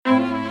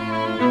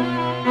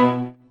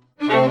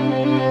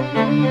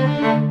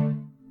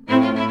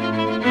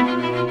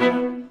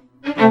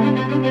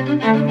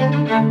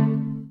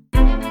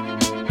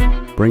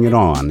Bring It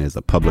On is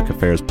a public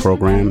affairs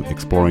program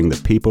exploring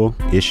the people,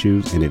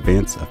 issues, and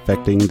events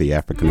affecting the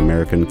African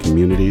American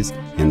communities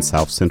in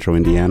South Central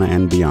Indiana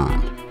and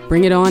beyond.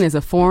 Bring It On is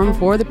a forum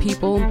for the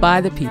people, by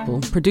the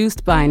people,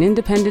 produced by an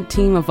independent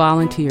team of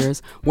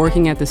volunteers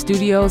working at the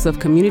studios of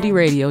Community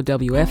Radio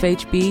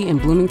WFHB in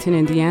Bloomington,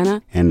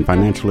 Indiana, and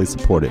financially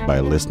supported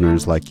by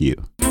listeners like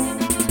you.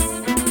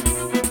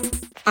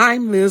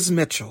 I'm Liz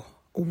Mitchell.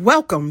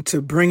 Welcome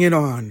to Bring It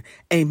On,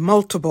 a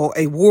multiple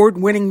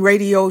award-winning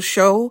radio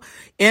show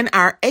in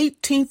our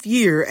 18th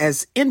year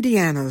as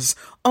Indiana's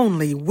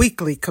only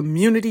weekly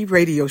community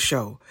radio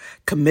show,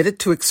 committed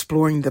to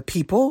exploring the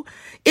people,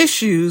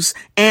 issues,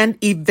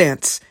 and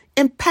events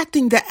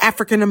impacting the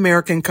African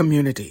American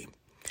community.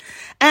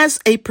 As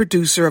a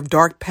producer of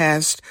Dark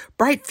Past,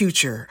 Bright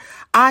Future,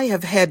 I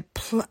have had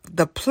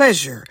the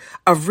pleasure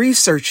of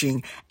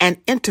researching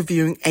and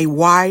interviewing a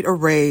wide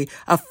array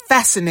of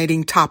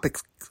fascinating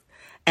topics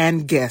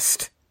and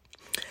guests.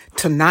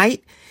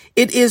 Tonight,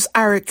 it is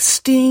our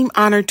esteemed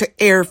honor to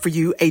air for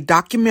you a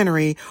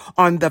documentary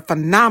on the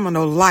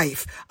phenomenal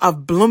life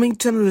of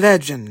Bloomington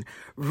legend,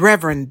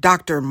 Reverend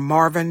Dr.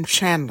 Marvin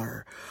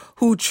Chandler,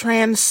 who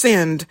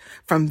transcended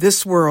from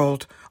this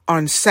world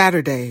on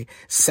Saturday,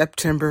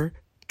 September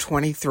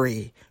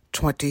 23,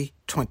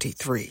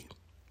 2023.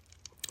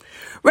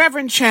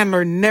 Reverend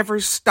Chandler never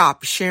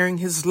stopped sharing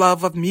his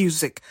love of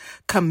music,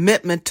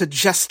 commitment to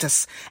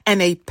justice, and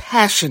a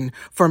passion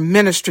for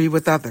ministry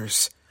with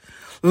others.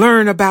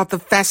 Learn about the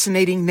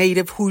fascinating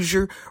native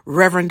Hoosier,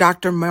 Reverend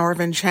Dr.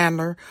 Marvin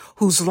Chandler,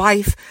 whose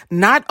life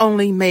not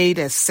only made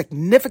a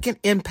significant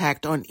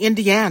impact on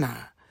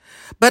Indiana,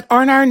 but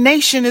on our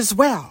nation as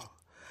well.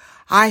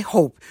 I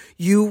hope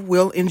you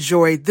will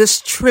enjoy this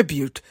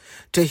tribute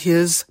to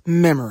his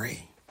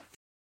memory.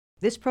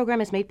 This program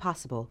is made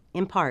possible,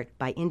 in part,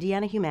 by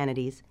Indiana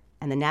Humanities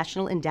and the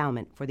National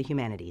Endowment for the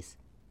Humanities.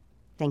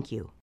 Thank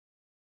you.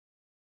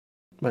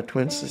 My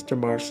twin sister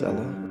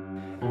Marcella,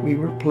 we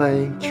were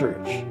playing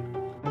church.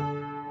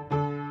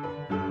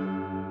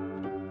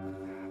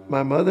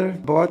 My mother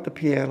bought the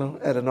piano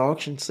at an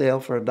auction sale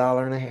for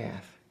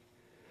 $1.50.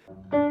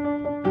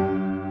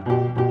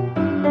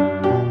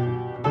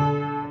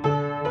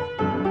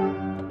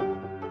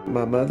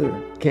 My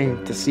mother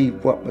came to see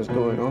what was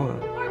going on.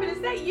 Marvin,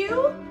 is that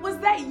you? Was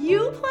that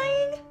you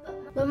playing?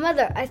 But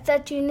Mother, I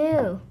thought you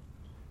knew.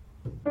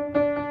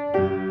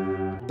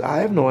 I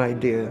have no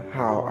idea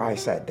how I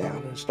sat down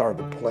and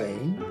started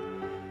playing.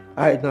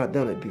 I had not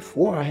done it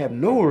before. I have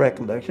no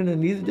recollection,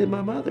 and neither did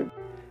my mother.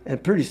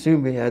 And pretty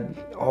soon we had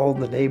all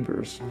the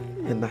neighbors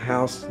in the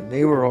house, and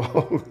they were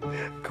all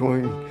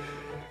going,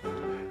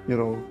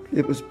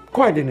 it was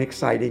quite an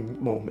exciting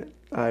moment.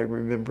 I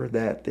remember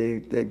that.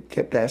 They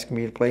kept asking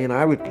me to play, and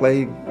I would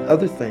play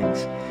other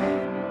things.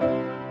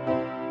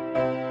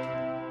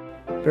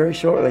 Very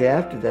shortly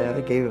after that, I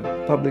gave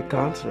a public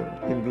concert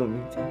in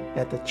Bloomington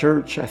at the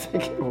church, I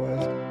think it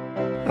was.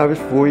 I was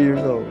 4 years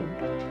old.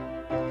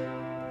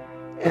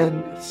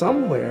 And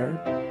somewhere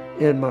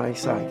in my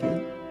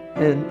psyche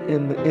and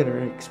in the inner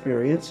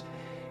experience,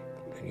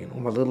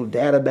 my little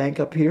data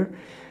bank up here,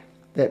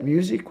 that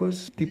music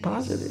was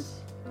deposited.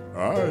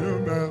 I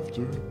am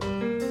after,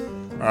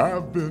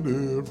 I've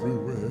been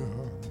everywhere,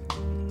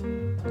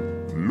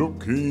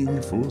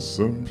 looking for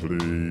some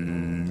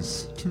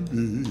place to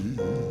be.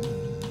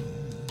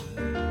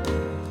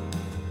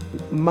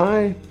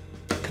 My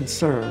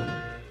concern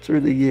through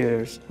the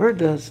years, where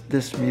does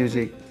this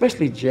music,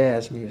 especially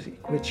jazz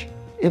music, which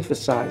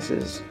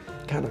emphasizes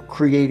kind of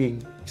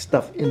creating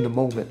stuff in the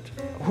moment,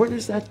 where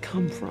does that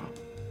come from?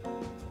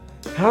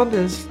 How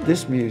does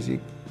this music,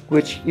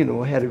 which,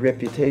 had a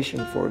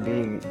reputation for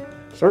being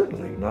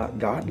certainly not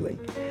godly,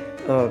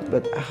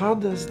 but how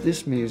does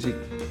this music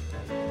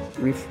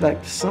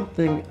reflect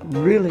something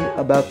really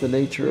about the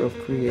nature of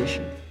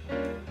creation?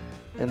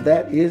 And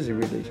that is a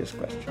religious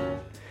question.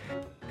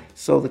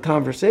 So the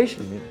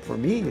conversation for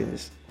me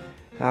is,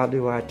 how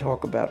do I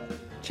talk about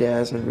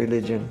jazz and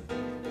religion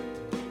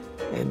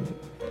and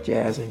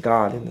jazz and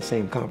God in the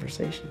same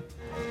conversation?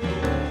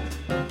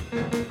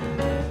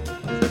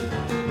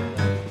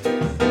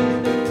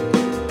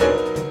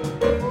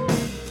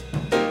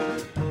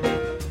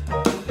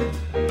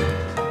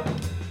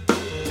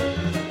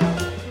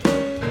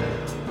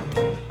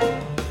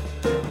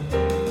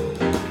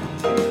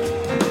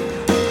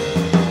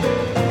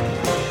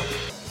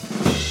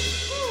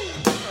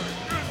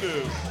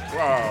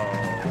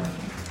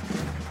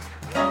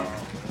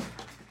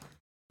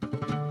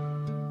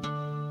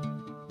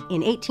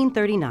 In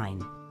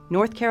 1839,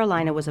 North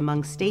Carolina was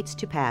among states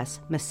to pass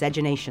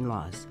miscegenation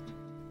laws.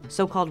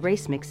 So-called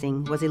race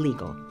mixing was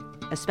illegal,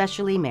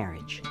 especially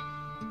marriage.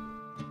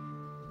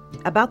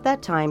 About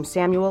that time,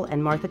 Samuel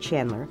and Martha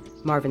Chandler,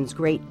 Marvin's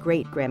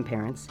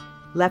great-great-grandparents,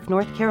 left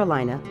North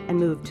Carolina and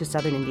moved to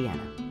southern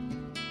Indiana.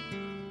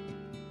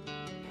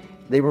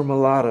 They were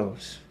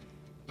mulattoes.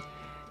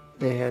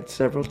 They had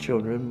several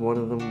children. One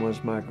of them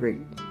was my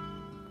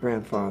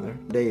great-grandfather,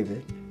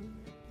 David.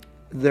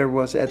 There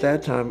was, at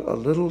that time, a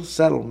little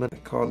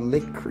settlement called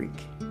Lick Creek.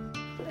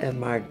 And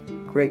my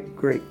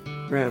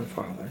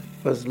great-great-grandfather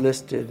was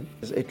listed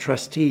as a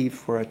trustee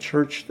for a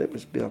church that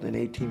was built in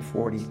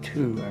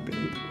 1842, I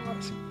believe it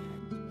was.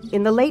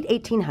 In the late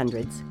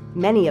 1800s,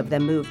 many of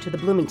them moved to the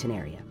Bloomington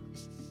area.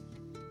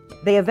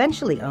 They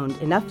eventually owned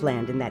enough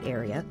land in that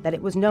area that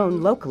it was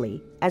known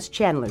locally as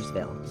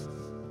Chandlersville.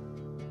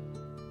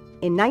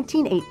 In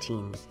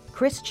 1918,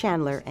 Chris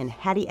Chandler and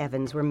Hattie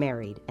Evans were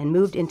married and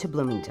moved into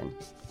Bloomington.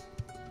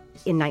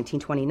 In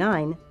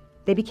 1929,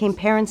 they became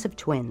parents of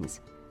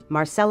twins,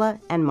 Marcella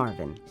and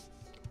Marvin.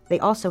 They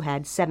also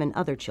had 7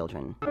 other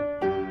children.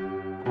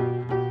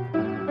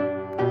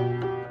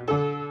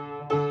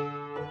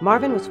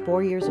 Marvin was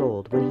 4 years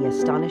old when he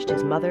astonished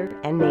his mother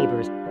and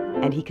neighbors,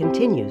 and he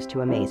continues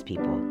to amaze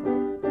people.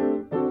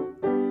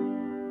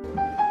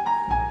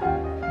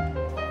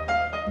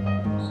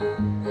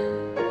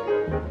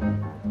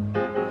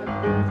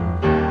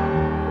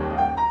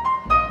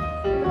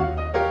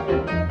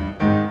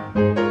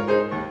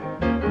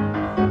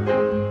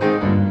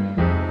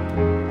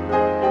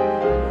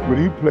 When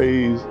he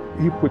plays,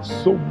 he puts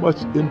so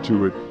much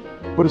into it,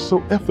 but it's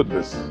so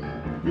effortless.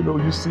 You know,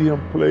 you see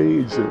him play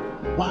and you say,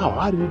 wow,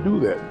 how did he do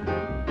that?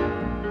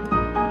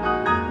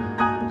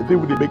 And then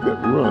when they make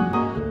that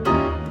run,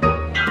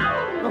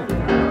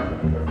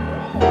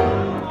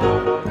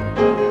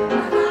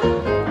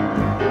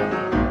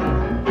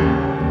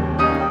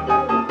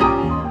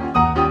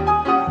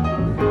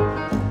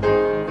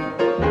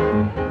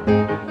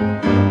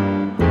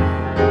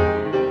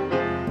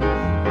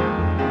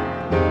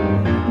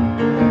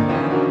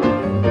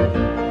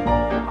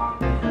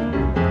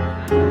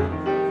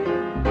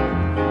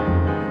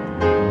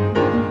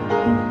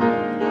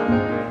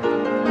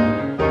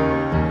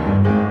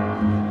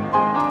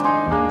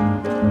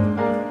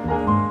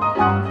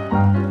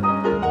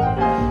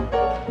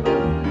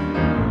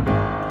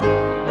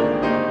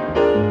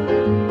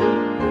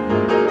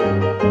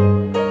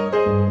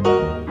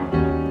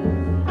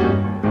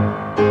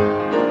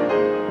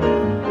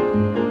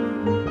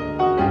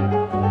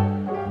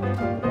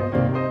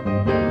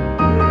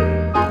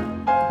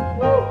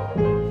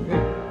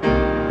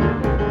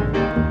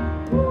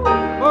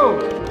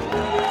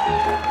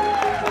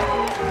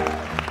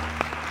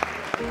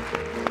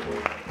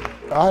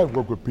 I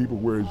work with people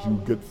where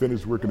you get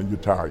finished working and you're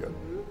tired.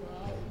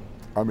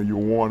 I mean, you're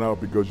worn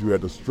out because you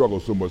had to struggle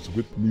so much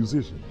with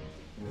musicians.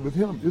 With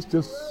him, it's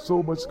just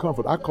so much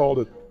comfort. I call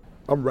it,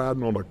 I'm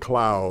riding on a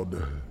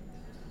cloud.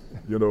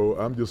 You know,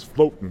 I'm just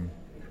floating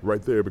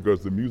right there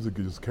because the music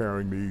is just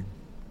carrying me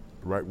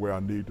right where I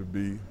need to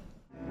be.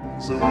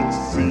 So it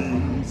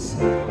seems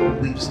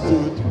we've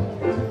stood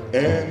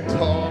and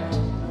talked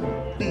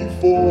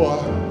before,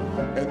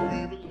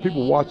 and we've...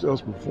 People watch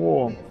us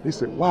perform, they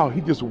say, wow,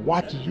 he just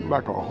watches you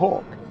like a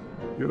hawk,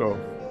 you know,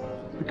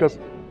 because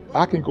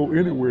I can go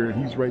anywhere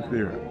and he's right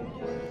there.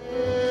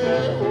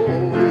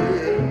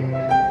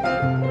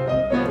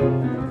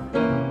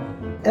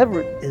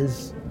 Everett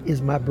is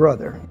my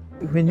brother.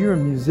 When you're a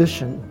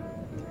musician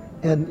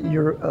and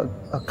you're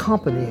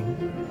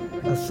accompanying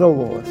a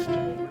soloist,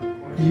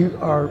 you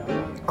are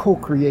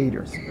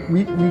co-creators.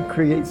 We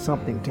create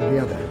something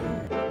together.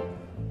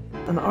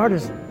 An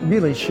artist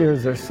really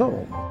shares their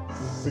soul.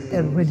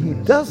 And when he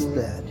does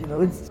that, you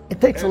know,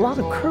 it takes a lot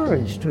of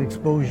courage to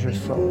expose your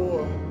soul.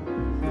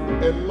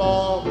 And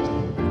loved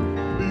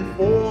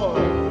before,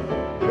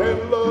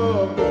 and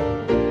loved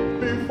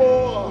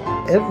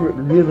before. Everett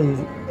really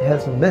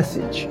has a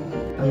message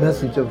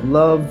of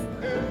love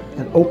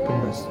and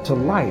openness to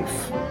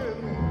life.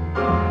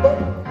 But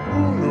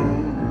who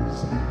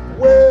knows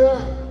where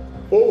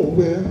or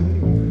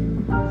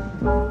when?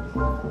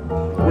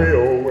 Where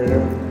or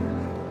when?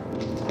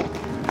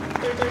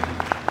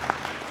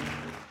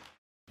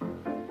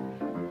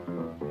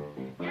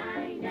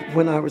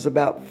 When I was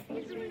about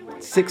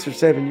 6 or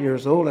 7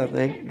 years old, I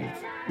think,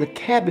 the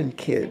Cabin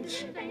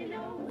Kids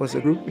was a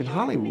group in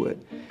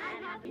Hollywood.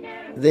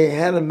 They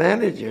had a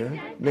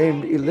manager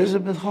named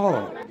Elizabeth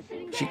Hall.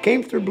 She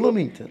came through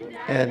Bloomington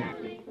and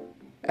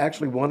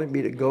actually wanted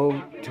me to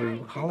go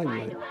to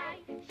Hollywood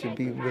to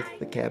be with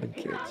the Cabin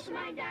Kids.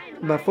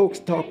 My folks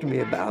talked to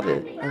me about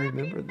it, I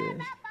remember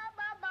this.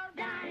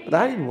 But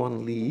I didn't want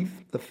to leave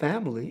the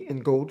family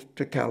and go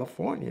to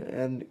California.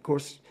 And of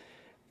course,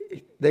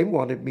 they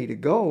wanted me to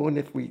go, and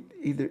if we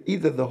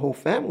either the whole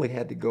family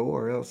had to go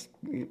or else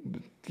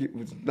it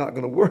was not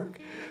going to work.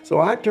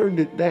 So I turned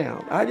it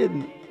down. I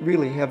didn't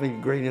really have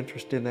any great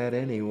interest in that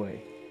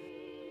anyway.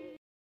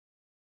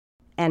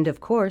 And of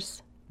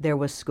course, there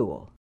was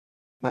school.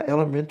 My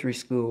elementary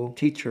school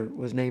teacher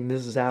was named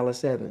Mrs.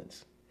 Alice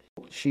Evans.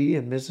 She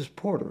and Mrs.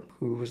 Porter,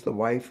 who was the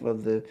wife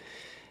of the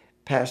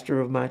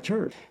pastor of my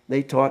church,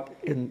 they taught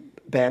in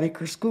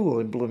Banneker School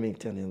in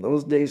Bloomington. In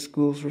those days,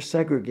 schools were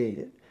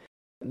segregated.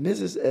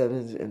 Mrs.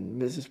 Evans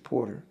and Mrs.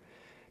 Porter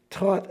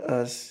taught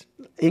us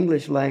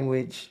English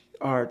language,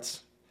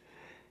 arts,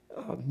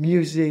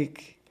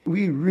 music.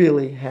 We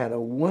really had a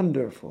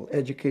wonderful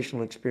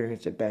educational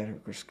experience at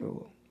Banneker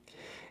School.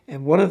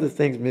 And one of the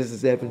things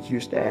Mrs. Evans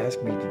used to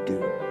ask me to do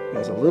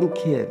as a little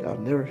kid, I'll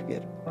never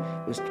forget it,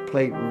 was to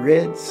play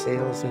Red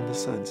Sails in the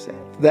Sunset.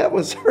 That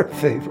was her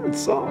favorite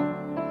song.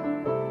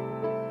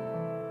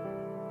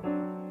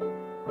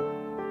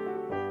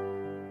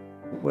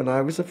 when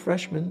I was a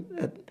freshman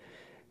at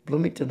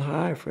Bloomington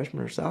High, a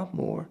freshman or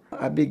sophomore,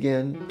 I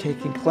began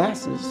taking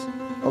classes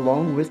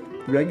along with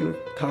regular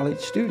college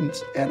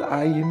students at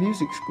IU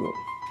Music School.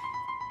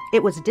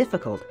 It was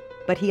difficult,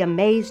 but he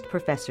amazed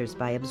professors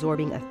by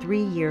absorbing a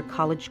 3-year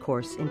college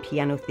course in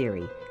piano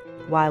theory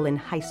while in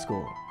high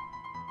school.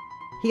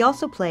 He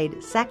also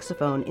played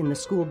saxophone in the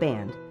school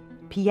band,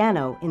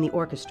 piano in the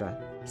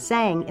orchestra,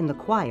 sang in the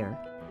choir,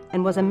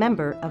 and was a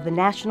member of the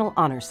National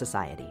Honor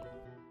Society.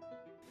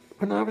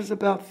 When I was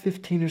about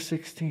 15 or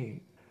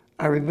 16,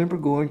 I remember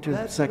going to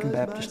the Second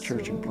Baptist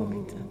Church in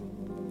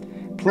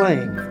Bloomington,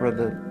 playing for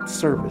the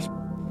service,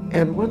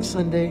 and one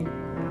Sunday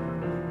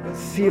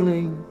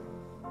feeling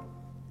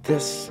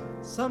this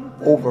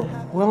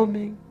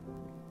overwhelming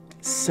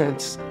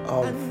sense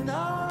of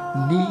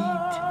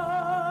need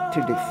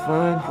to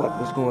define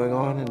what was going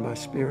on in my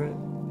spirit,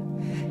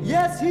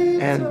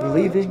 and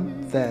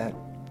believing that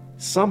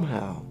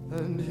somehow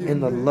in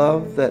the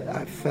love that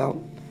I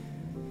felt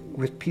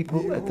with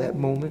people at that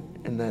moment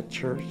in that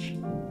church,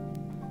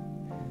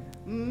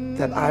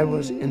 that I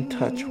was in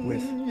touch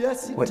with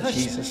what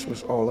Jesus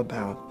was all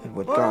about and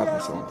what God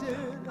was all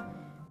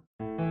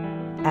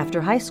about.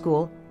 After high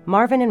school,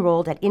 Marvin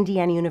enrolled at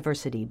Indiana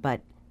University,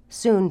 but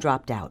soon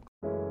dropped out.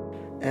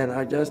 And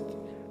I just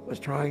was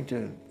trying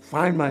to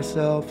find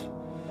myself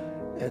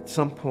at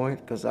some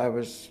point because I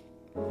was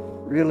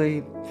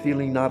really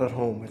feeling not at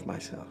home with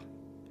myself.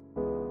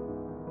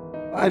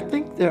 I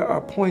think there are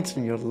points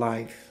in your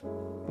life,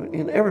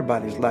 in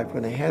everybody's life,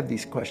 when they have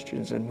these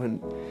questions and when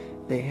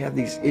they have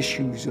these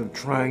issues of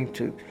trying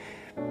to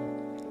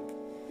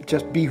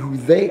just be who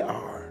they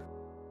are.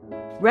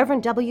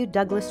 Reverend W.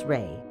 Douglas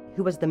Ray,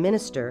 who was the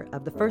minister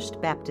of the First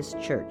Baptist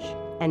Church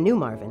and knew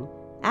Marvin,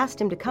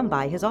 asked him to come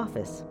by his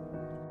office.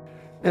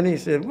 And he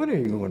said, "When are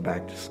you going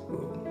back to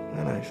school?"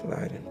 And I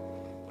said,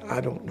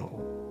 I don't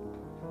know.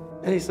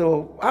 And he said,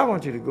 "Well, I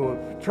want you to go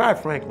try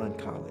Franklin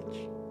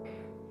College."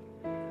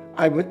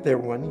 I went there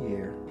 1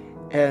 year,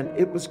 and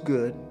it was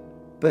good,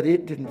 but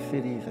it didn't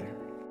fit either.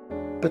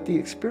 But the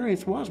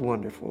experience was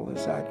wonderful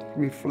as I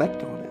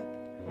reflect on it.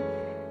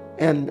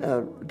 And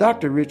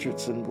Dr.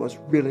 Richardson was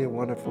really a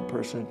wonderful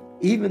person.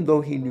 Even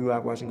though he knew I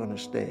wasn't going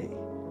to stay,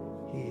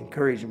 he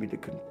encouraged me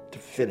to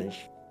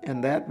finish.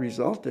 And that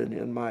resulted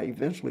in my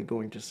eventually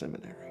going to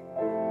seminary.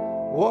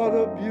 What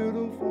a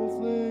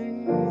beautiful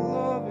thing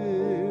love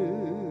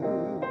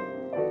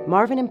is.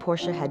 Marvin and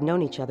Portia had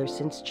known each other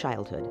since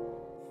childhood.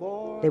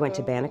 They went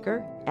to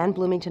Banneker and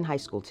Bloomington High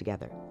School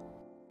together.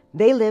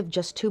 They lived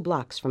just 2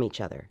 blocks from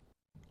each other,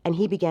 and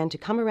he began to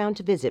come around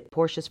to visit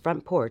Portia's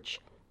front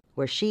porch,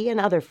 where she and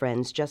other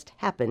friends just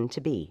happened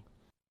to be.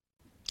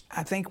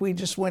 I think we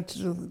just went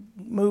to the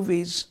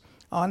movies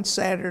on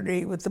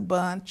Saturday with the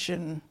bunch,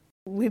 and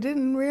we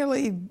didn't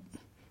really,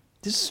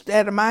 just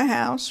at my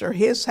house or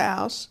his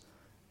house,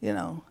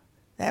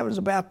 that was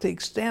about the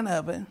extent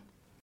of it.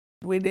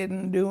 We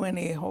didn't do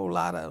any whole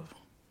lot of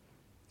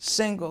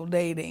single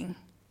dating.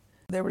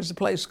 There was a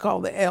place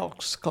called the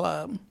Elks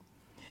Club,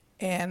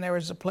 and there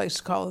was a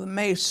place called the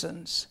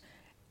Masons.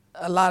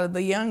 A lot of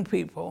the young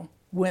people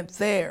went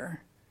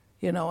there,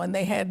 and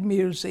they had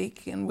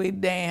music, and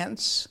we'd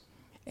dance.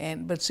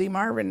 But see,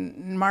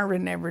 Marvin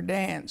never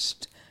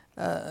danced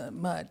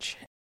much.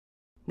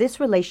 This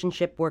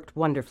relationship worked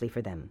wonderfully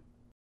for them.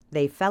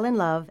 They fell in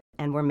love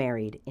and were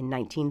married in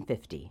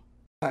 1950.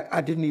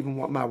 I didn't even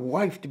want my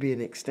wife to be an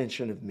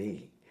extension of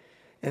me.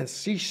 And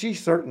she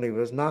certainly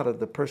was not of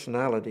the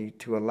personality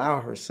to allow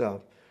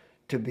herself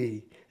to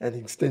be an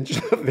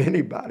extension of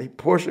anybody.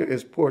 Portia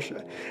is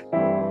Portia.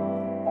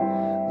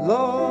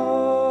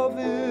 Love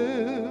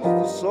is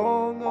the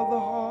song of the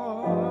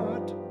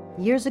heart.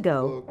 Years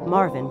ago,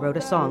 Marvin wrote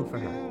a song for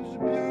her.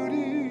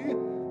 Beauty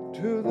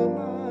to the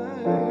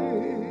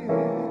night.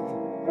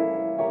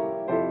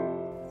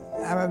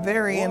 I'm a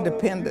very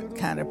independent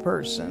kind of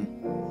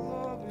person.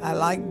 I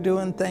like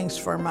doing things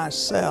for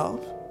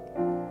myself.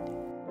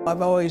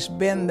 I've always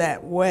been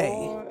that way.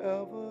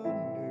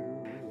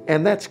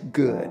 And that's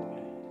good,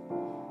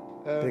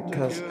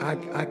 because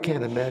I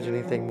can't imagine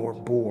anything more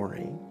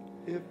boring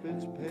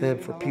than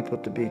for people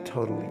to be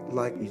totally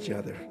like each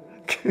other.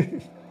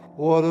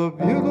 What a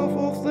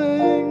beautiful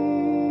thing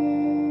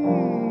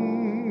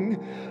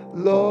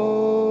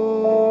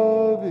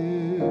love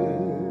is.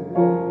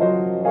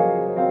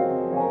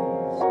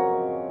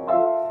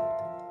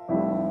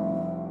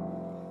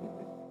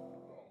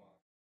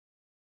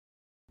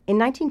 In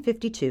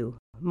 1952,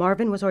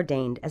 Marvin was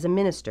ordained as a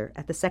minister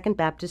at the Second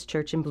Baptist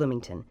Church in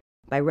Bloomington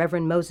by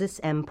Reverend Moses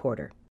M.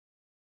 Porter.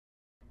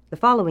 The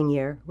following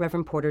year,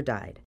 Reverend Porter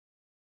died,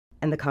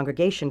 and the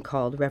congregation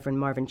called Reverend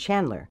Marvin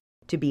Chandler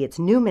to be its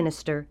new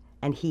minister,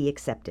 and he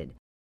accepted.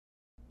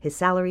 His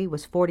salary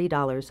was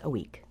 $40 a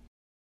week.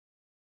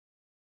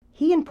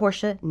 He and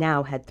Portia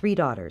now had 3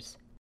 daughters,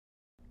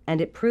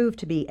 and it proved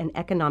to be an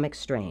economic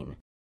strain.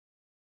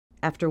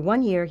 After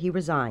 1 year, he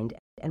resigned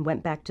and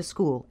went back to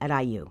school at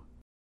IU.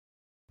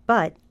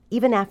 But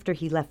even after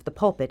he left the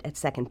pulpit at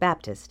Second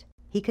Baptist,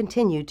 he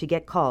continued to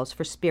get calls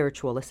for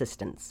spiritual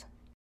assistance.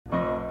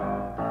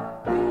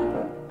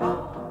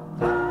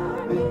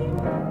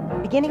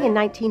 Beginning in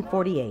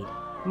 1948,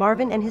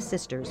 Marvin and his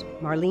sisters,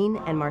 Marlene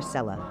and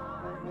Marcella,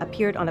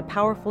 appeared on a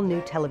powerful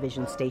new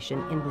television station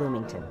in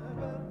Bloomington.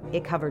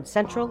 It covered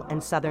central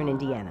and southern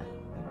Indiana.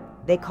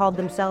 They called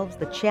themselves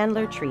the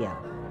Chandler Trio,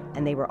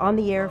 and they were on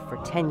the air for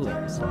 10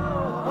 years.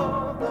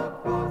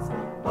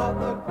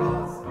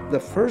 The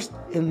first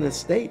in the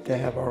state to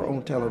have our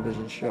own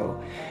television show,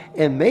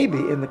 and maybe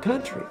in the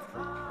country.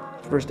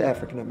 First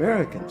African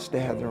Americans to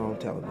have their own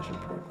television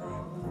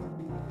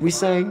program. We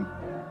sang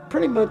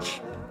pretty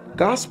much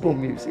gospel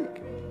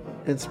music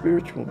and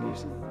spiritual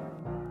music.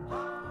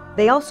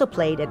 They also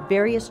played at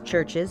various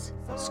churches,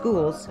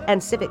 schools,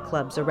 and civic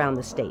clubs around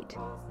the state.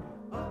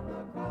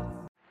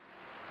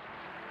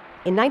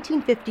 In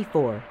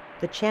 1954,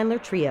 the Chandler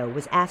Trio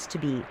was asked to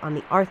be on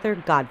the Arthur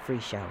Godfrey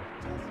Show.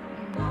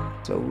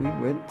 So we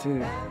went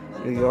to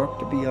New York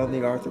to be on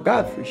the Arthur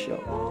Godfrey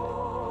Show,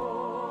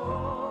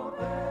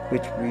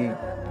 which we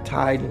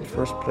tied in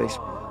first place.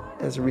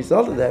 As a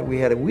result of that, we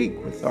had a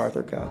week with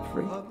Arthur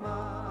Godfrey.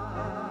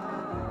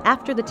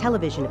 After the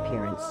television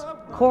appearance,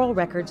 Coral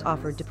Records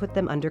offered to put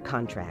them under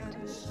contract.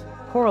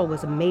 Coral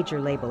was a major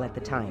label at the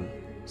time,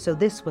 so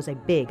this was a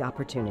big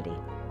opportunity.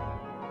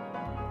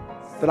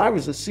 But I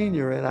was a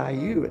senior at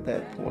IU at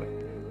that point,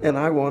 and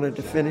I wanted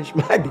to finish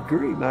my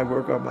degree, my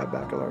work on my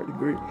baccalaureate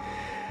degree.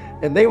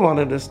 And they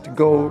wanted us to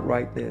go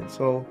right then,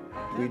 so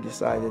we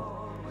decided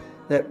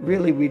that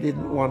really we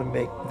didn't want to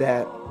make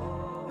that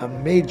a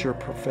major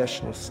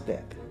professional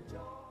step.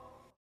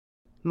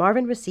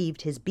 Marvin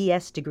received his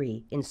BS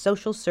degree in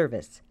social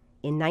service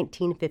in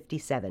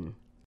 1957.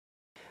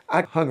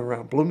 I hung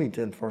around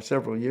Bloomington for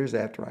several years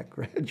after I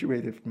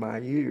graduated from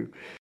IU.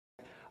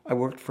 I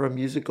worked for a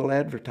musical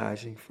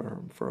advertising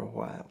firm for a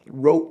while,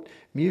 wrote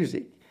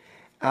music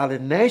out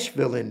in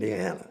Nashville,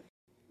 Indiana,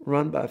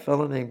 run by a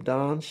fellow named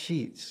Don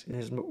Sheets, and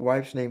his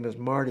wife's name is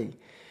Marty.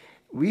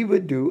 We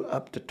would do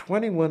up to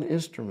 21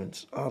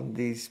 instruments on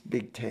these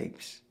big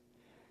tapes,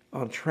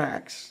 on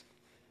tracks,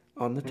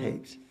 on the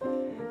tapes,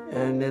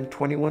 and then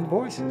 21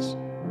 voices.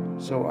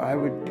 So I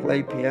would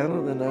play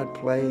piano, then I'd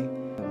play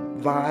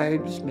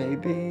vibes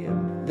maybe,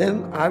 and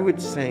then I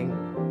would sing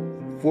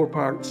 4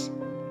 parts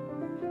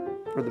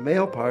for the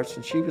male parts,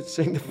 and she would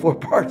sing the 4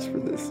 parts for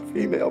the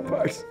female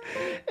parts.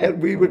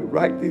 And we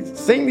would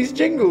sing these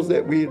jingles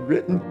that we had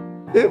written.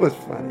 It was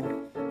funny,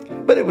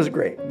 but it was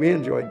great. We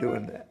enjoyed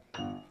doing that.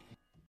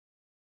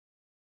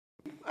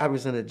 I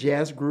was in a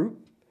jazz group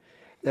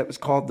that was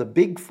called the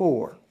Big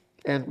Four,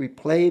 and we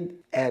played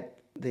at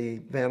the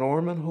Van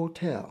Orman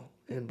Hotel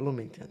in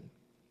Bloomington.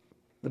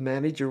 The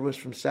manager was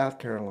from South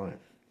Carolina.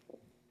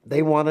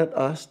 They wanted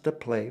us to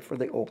play for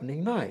the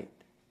opening night.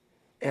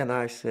 And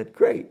I said,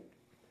 great.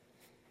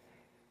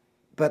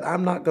 But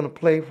I'm not going to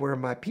play where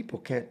my people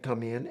can't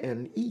come in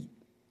and eat.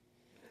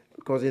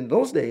 Because in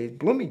those days,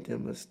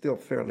 Bloomington was still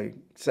fairly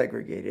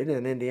segregated,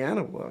 and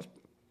Indiana was.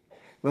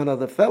 One of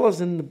the fellows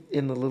in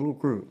the little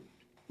group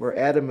were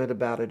adamant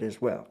about it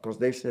as well, because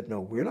they said, no,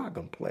 we're not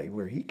going to play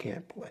where he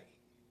can't play.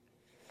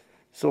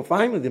 So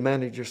finally the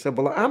manager said,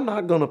 well, I'm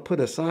not going to put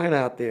a sign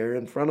out there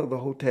in front of the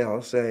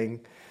hotel saying,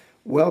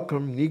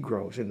 welcome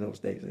Negroes. In those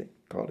days they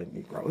called it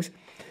Negroes.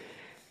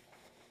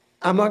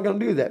 I'm not going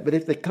to do that, but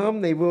if they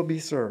come, they will be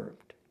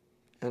served.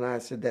 And I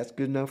said, that's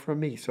good enough for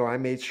me. So I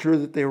made sure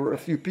that there were a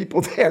few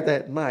people there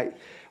that night.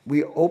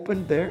 We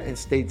opened there and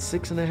stayed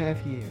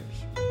 6.5 years.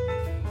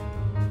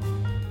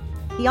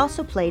 He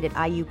also played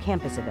at IU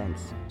campus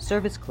events,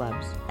 service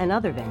clubs, and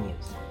other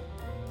venues.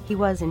 He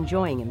was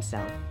enjoying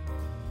himself,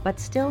 but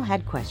still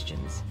had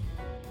questions.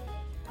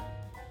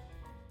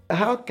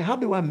 How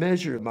do I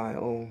measure my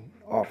own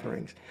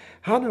offerings?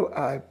 How do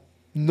I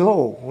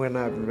know when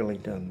I've really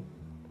done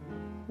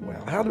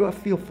well? How do I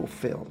feel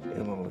fulfilled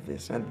in all of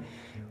this? And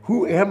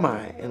who am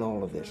I in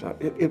all of this?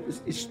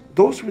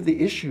 Those were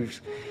the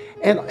issues.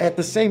 And at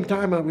the same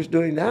time I was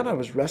doing that, I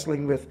was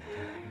wrestling with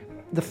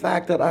the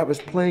fact that I was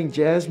playing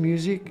jazz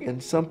music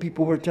and some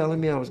people were telling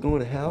me I was going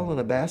to hell in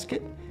a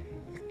basket.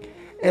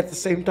 At the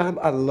same time,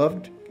 I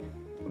loved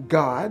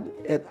God,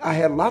 and I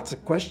had lots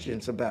of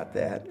questions about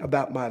that,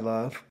 about my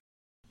love.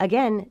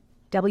 Again,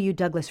 W.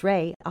 Douglas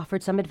Ray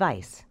offered some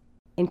advice,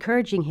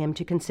 encouraging him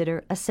to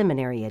consider a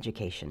seminary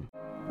education.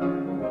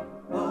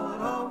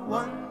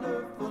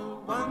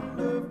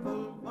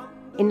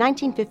 In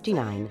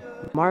 1959,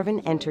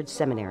 Marvin entered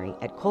seminary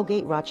at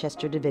Colgate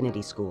Rochester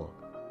Divinity School.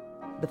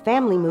 The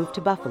family moved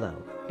to Buffalo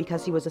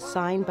because he was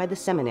assigned by the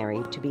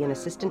seminary to be an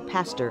assistant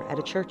pastor at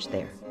a church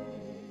there.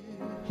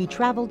 He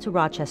traveled to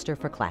Rochester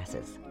for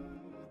classes.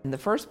 The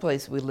first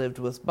place we lived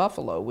was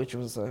Buffalo, which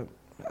was a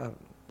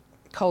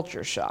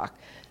culture shock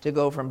to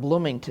go from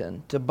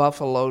Bloomington to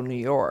Buffalo, New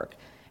York.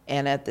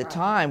 And at the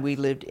time, we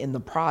lived in the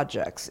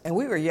projects. And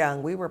we were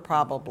young. We were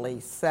probably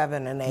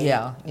 7 and 8.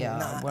 Yeah.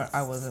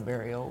 I wasn't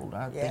very old.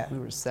 I think we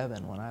were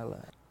 7 when I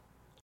left.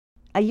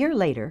 A year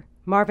later,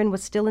 Marvin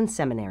was still in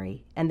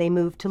seminary, and they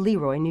moved to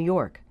Leroy, New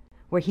York,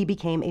 where he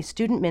became a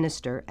student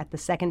minister at the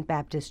Second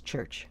Baptist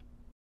Church.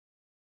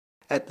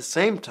 At the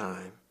same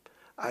time,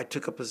 I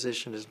took a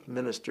position as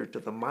minister to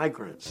the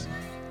migrants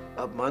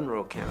of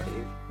Monroe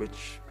County,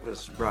 which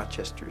was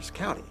Rochester's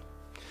county.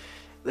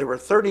 There were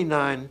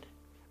 39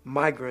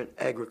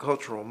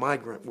 agricultural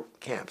migrant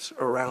camps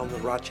around the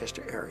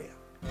Rochester area.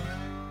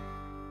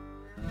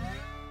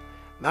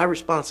 My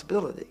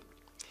responsibility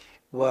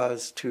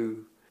was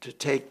to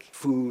take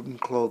food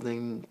and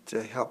clothing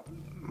to help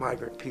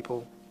migrant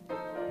people,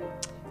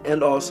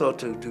 and also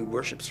to do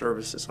worship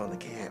services on the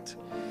camps,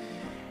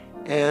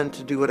 and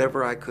to do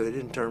whatever I could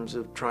in terms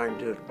of trying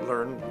to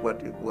learn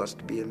what it was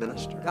to be a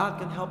minister. God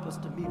can help us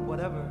to meet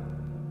whatever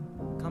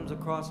comes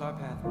across our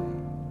pathway.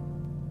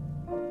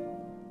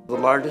 The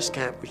largest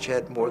camp, which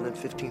had more than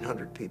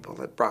 1,500 people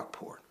at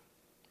Brockport.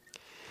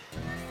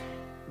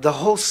 The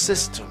whole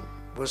system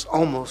was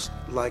almost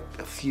like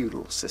a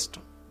feudal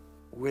system,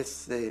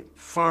 with the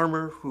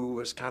farmer who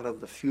was kind of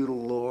the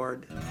feudal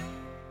lord.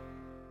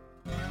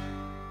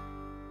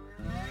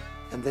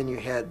 And then you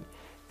had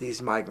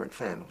these migrant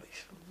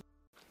families.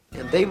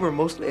 And they were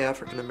mostly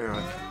African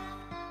American.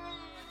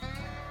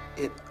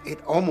 It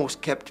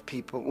almost kept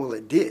people, well,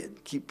 it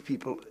did keep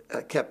people,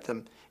 kept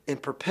them in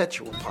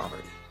perpetual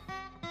poverty.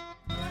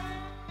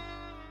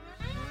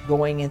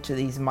 Going into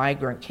these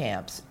migrant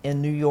camps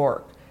in New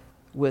York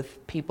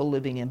with people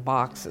living in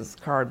boxes,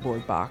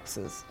 cardboard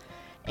boxes.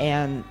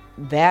 And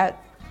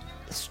that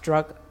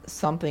struck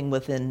something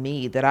within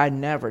me that I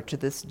never, to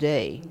this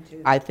day,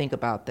 I think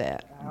about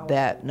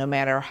that no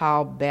matter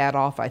how bad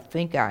off I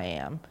think I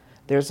am,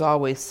 there's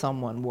always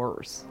someone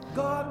worse.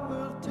 God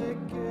will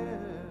take care.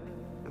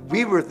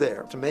 We were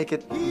there to make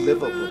it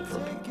livable for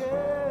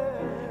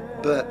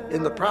people. But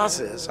in the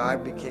process, I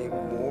became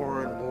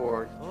more and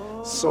more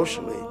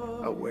socially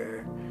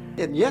aware.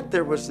 And yet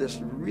there was this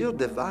real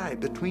divide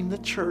between the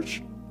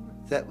church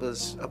that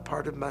was a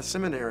part of my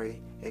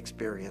seminary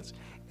experience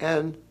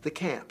and the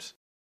camps.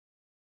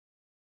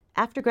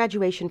 After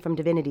graduation from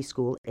Divinity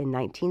School in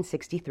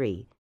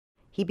 1963,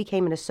 he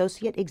became an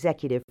associate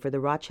executive for the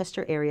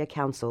Rochester Area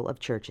Council of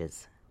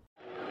Churches.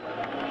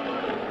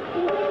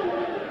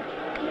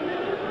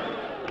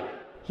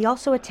 He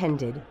also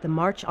attended the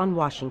March on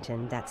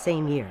Washington that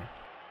same year.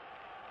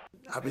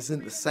 I was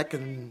in the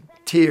second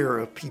tier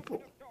of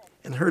people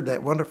and heard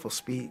that wonderful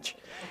speech.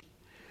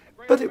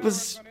 But it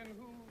was,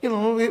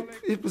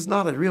 it was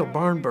not a real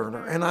barn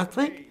burner. And I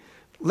think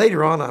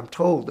later on I'm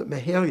told that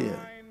Mahalia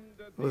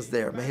was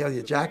there.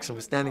 Mahalia Jackson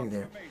was standing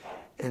there.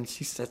 And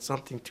she said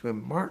something to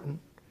him, Martin.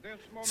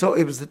 So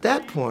it was at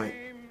that point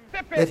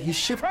that he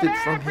shifted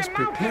from his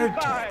prepared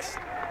text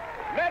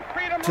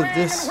to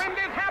this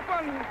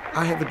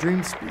I Have a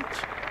Dream speech.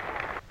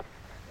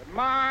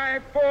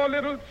 My 4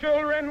 little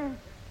children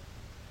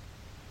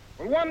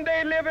will one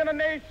day live in a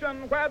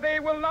nation where they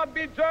will not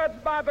be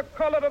judged by the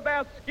color of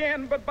their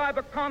skin, but by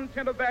the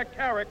content of their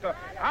character.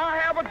 I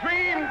have a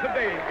dream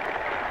today.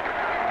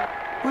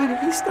 When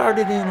he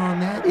started in on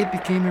that, it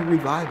became a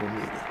revival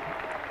meeting.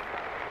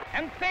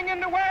 And singing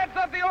the words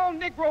of the old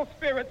Negro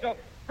spiritual,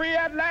 free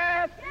at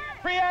last,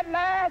 thank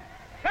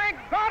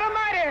God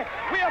Almighty,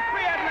 we are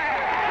free at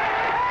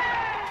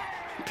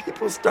last.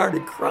 People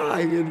started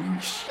crying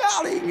and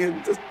shouting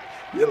and just,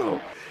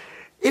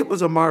 it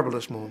was a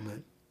marvelous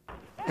moment.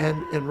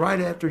 And right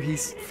after he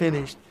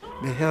finished,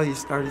 Mahalia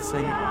started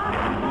singing.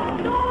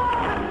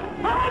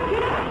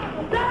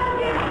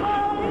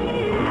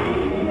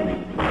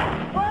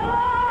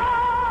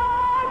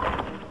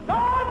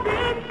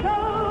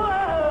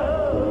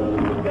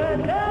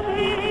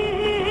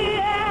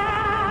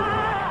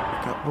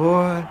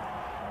 Boy,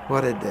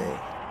 what a day.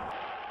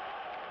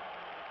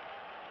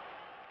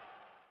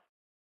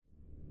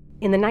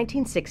 In the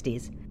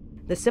 1960s,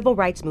 the civil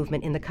rights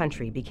movement in the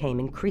country became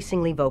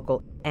increasingly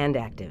vocal and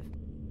active.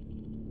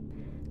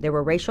 There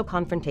were racial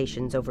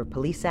confrontations over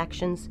police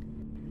actions,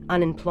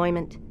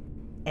 unemployment,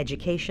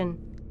 education,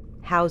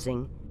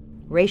 housing,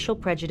 racial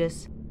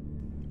prejudice,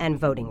 and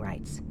voting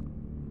rights.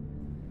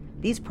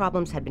 These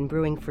problems had been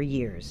brewing for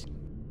years,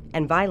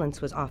 and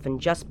violence was often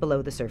just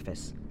below the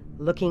surface,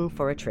 looking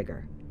for a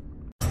trigger.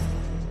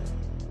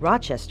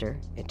 Rochester,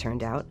 it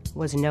turned out,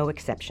 was no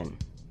exception.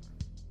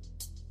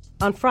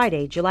 On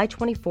Friday, July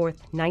 24,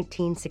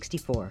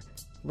 1964,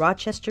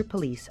 Rochester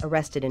police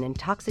arrested an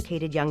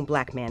intoxicated young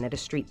black man at a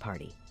street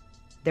party.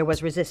 There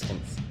was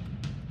resistance.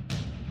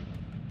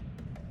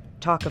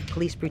 Talk of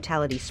police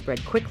brutality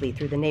spread quickly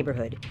through the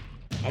neighborhood,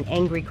 and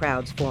angry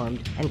crowds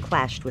formed and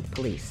clashed with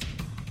police.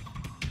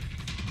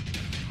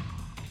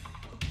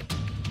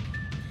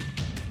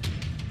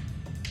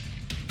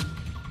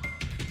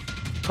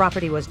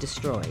 Property was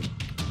destroyed.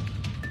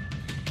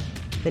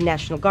 The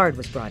National Guard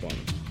was brought in.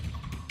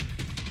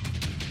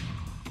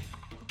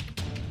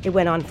 It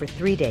went on for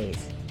 3 days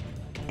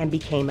and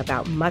became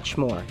about much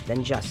more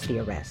than just the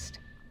arrest.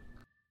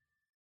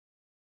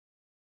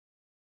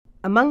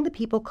 Among the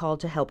people called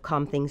to help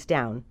calm things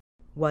down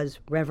was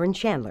Reverend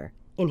Chandler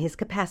in his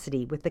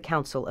capacity with the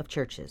Council of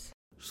Churches.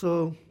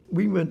 So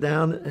we went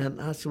down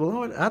and I said,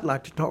 well, I'd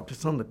like to talk to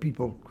some of the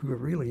people who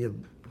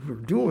are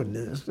doing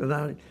this.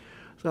 And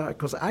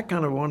because I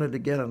kind of wanted to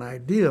get an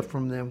idea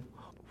from them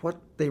what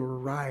they were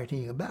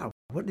rioting about.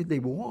 What did they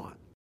want?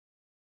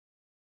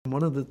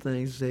 One of the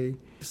things they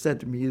said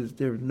to me is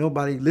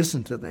nobody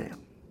listened to them.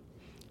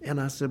 And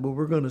I said, well,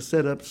 we're going to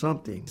set up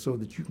something so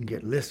that you can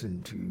get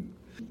listened to.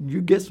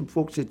 You get some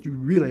folks that you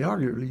really are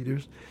your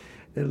leaders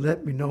and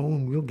let me know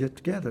and we'll get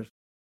together.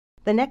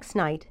 The next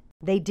night,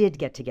 they did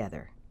get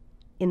together.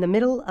 In the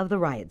middle of the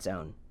riot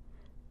zone,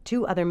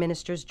 2 other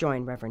ministers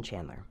joined Reverend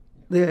Chandler.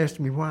 They asked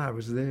me why I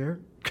was there.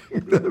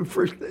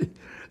 First they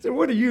said,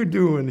 what are you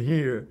doing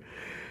here?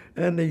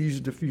 And they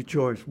used a few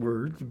choice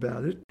words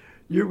about it.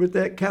 You're with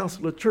that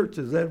Council of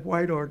Churches, that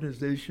white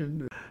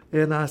organization.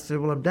 And I said,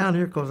 well, I'm down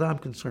here because I'm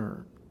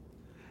concerned.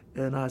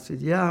 And I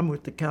said, yeah, I'm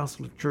with the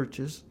Council of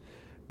Churches,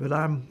 but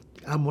I'm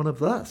one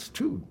of us,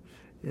 too.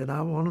 And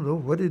I want to know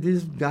what it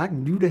is I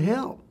can do to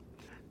help.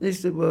 They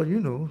said, well,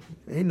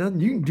 ain't nothing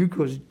you can do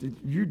because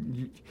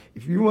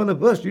if you're one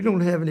of us, you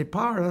don't have any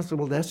power. And I said,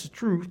 well, that's the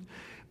truth,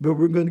 but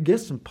we're going to get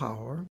some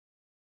power.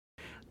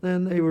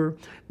 Then they were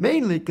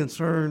mainly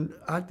concerned,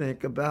 I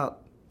think,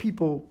 about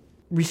people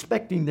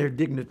respecting their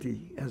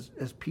dignity as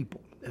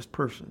people, as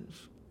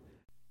persons.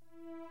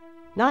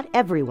 Not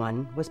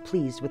everyone was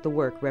pleased with the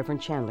work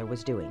Reverend Chandler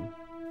was doing.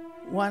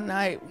 One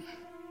night,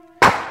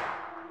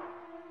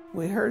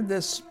 we heard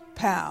this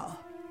pow,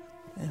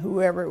 and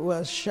whoever it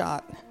was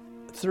shot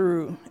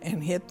through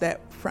and hit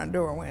that front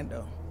door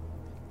window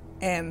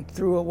and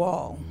through a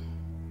wall.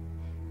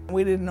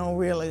 We didn't know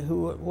really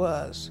who it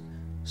was.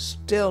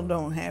 Still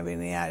don't have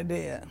any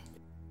idea.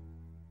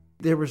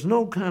 There was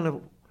no kind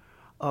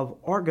of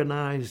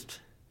organized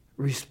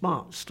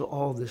response to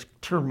all this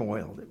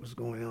turmoil that was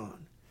going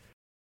on.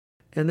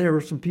 And there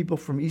were some people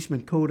from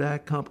Eastman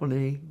Kodak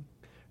Company,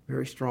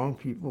 very strong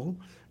people,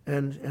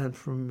 and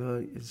from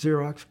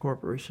Xerox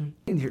Corporation.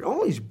 And you're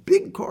all these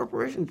big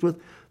corporations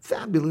with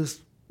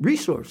fabulous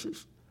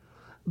resources.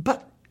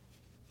 But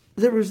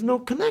there was no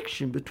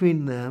connection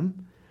between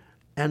them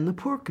and the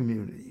poor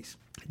communities.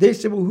 They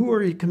said, well, who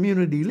are your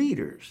community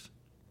leaders?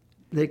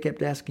 They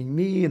kept asking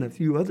me and a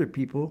few other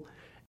people.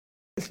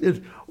 I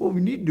said, what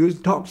we need to do is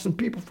talk to some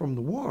people from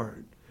the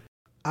ward.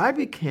 I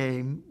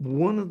became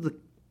one of the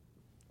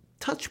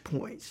touch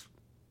points.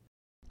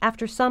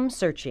 After some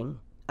searching,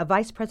 a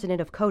vice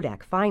president of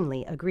Kodak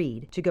finally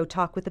agreed to go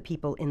talk with the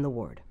people in the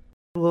ward.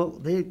 Well,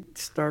 they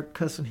start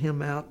cussing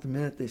him out the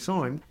minute they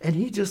saw him, and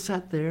he just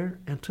sat there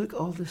and took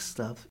all this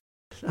stuff.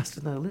 I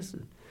said, now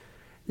listen,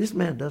 this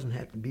man doesn't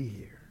have to be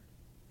here,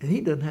 and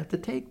he doesn't have to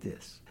take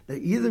this.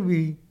 That either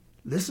we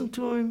listen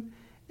to him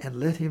and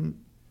let him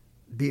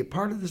be a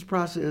part of this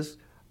process,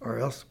 or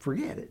else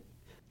forget it.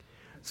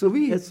 So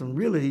we had some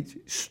really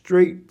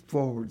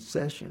straightforward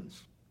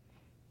sessions.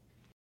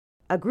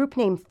 A group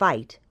named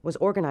Fight was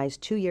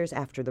organized 2 years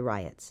after the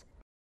riots.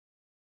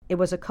 It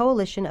was a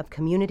coalition of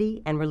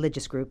community and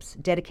religious groups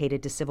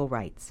dedicated to civil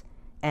rights,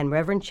 and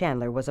Reverend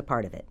Chandler was a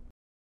part of it.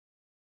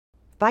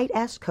 Fight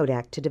asked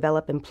Kodak to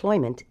develop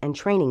employment and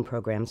training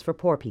programs for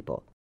poor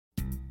people.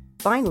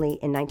 Finally,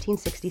 in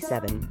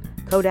 1967,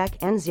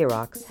 Kodak and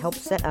Xerox helped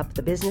set up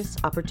the Business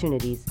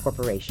Opportunities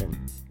Corporation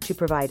to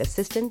provide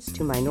assistance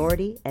to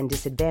minority and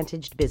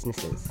disadvantaged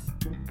businesses.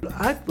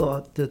 I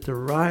thought that the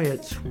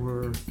riots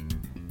were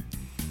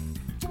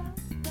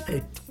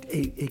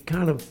a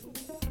kind of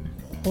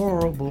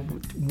horrible,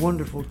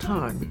 wonderful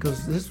time,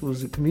 because this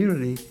was a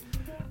community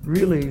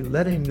really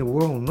letting the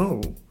world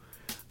know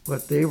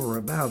what they were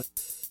about.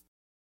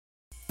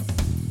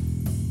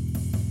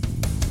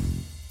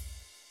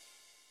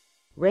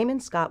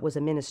 Raymond Scott was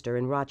a minister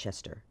in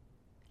Rochester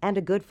and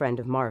a good friend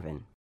of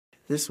Marvin.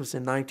 This was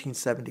in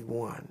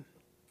 1971.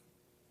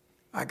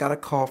 I got a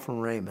call from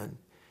Raymond.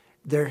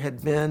 There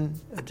had been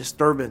a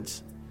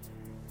disturbance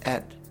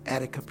at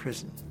Attica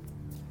Prison,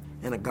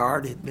 and a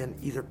guard had been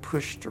either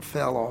pushed or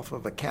fell off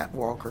of a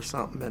catwalk or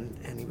something,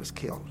 and he was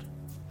killed.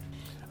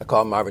 I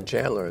called Marvin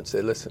Chandler and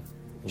said, listen,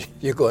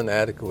 you're going to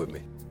Attica with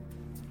me.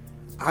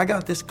 I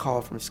got this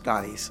call from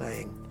Scotty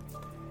saying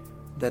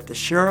that the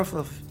sheriff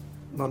of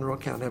Monroe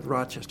County of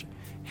Rochester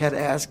had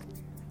asked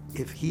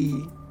if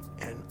he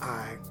and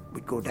I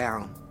would go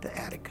down to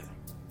Attica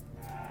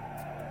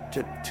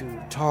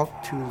to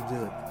talk to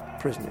the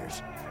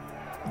prisoners.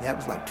 And that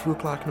was like 2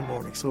 o'clock in the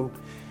morning. So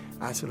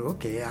I said,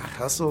 okay. I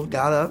hustled,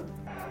 got up.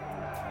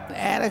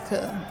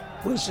 Attica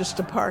was just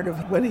a part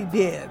of what he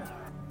did.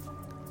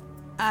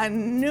 I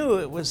knew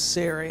it was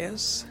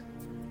serious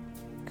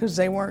because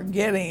they weren't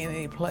getting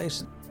any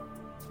place.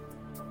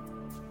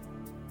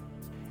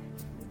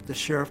 The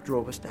sheriff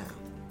drove us down.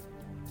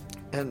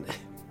 And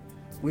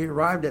we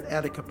arrived at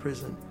Attica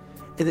Prison.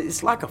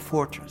 It's like a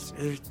fortress.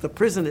 There's the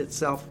prison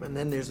itself, and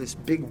then there's this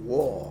big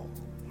wall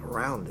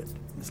around it.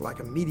 It's like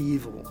a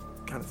medieval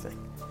kind of thing.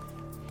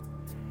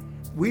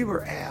 We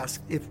were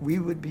asked if we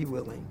would be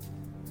willing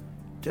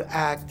to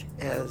act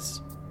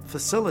as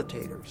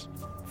facilitators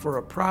for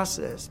a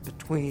process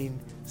between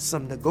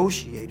some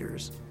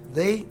negotiators.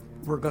 They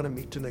were going to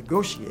meet to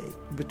negotiate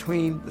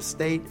between the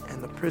state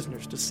and the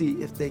prisoners to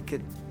see if they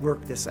could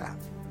work this out,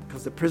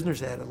 because the prisoners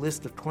had a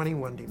list of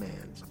 21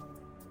 demands.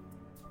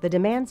 The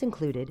demands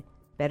included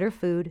better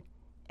food,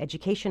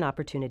 education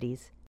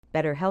opportunities,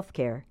 better health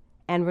care,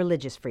 and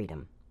religious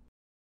freedom.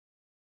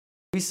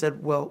 We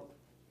said, well,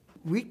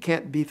 we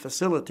can't be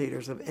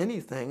facilitators of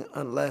anything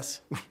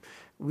unless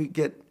we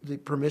get the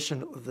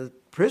permission of the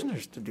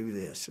prisoners to do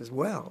this as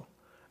well.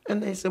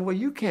 And they said, well,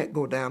 you can't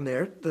go down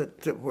there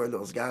to where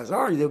those guys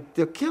are.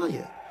 They'll kill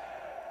you.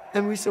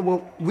 And we said,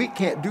 well, we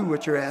can't do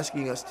what you're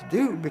asking us to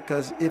do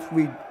because if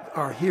we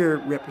are here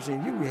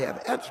representing you, we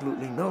have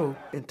absolutely no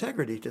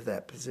integrity to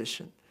that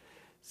position.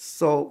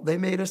 So they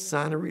made us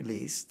sign a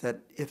release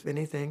that if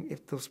anything,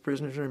 if those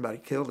prisoners or anybody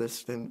killed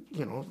us, then,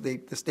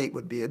 the state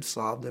would be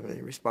absolved of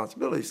any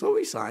responsibility. So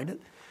we signed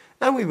it.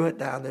 And we went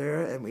down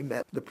there and we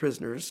met the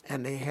prisoners,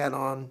 and they had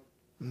on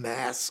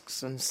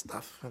masks and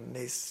stuff. And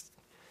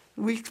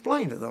we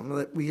explained to them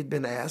that we had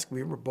been asked,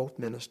 we were both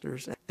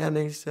ministers. And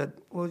they said,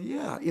 well,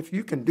 yeah, if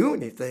you can do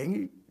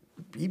anything,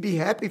 we'd be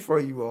happy for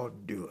you all to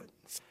do it.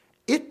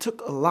 It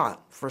took a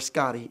lot for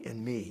Scotty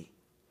and me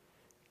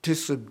to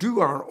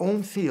subdue our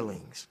own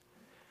feelings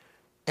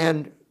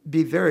and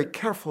be very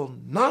careful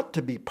not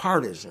to be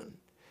partisan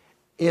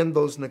in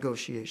those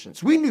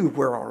negotiations. We knew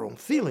where our own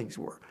feelings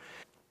were.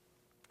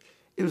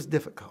 It was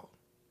difficult.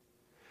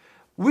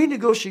 We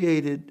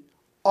negotiated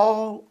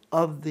all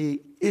of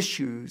the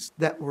issues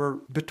that were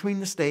between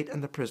the state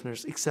and the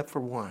prisoners except for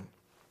one.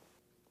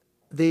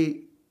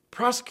 The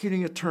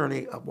prosecuting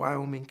attorney of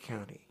Wyoming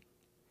County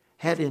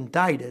had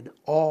indicted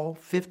all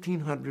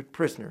 1,500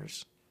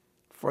 prisoners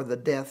for the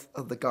death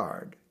of the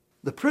guard.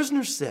 The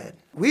prisoners said,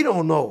 we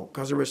don't know,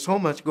 because there was so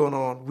much going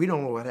on, we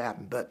don't know what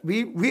happened, but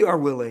we are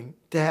willing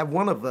to have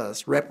one of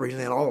us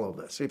represent all of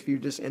us. If you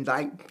just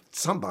indict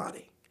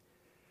somebody,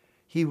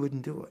 he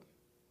wouldn't do it.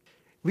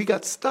 We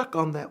got stuck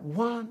on that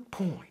one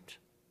point.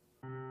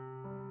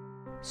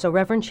 So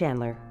Reverend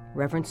Chandler,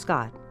 Reverend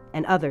Scott,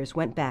 and others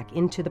went back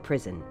into the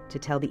prison to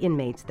tell the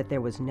inmates that there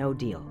was no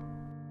deal.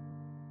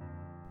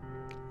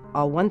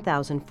 All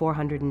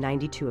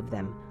 1,492 of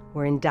them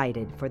were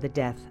indicted for the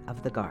death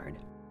of the guard.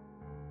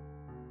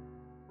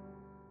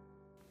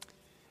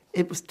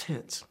 It was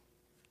tense.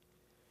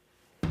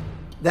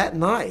 That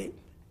night,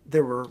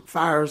 there were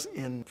fires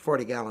in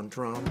 40-gallon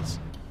drums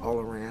all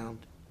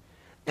around.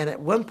 And at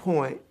one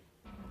point,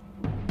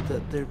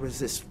 there was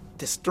this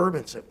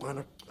disturbance that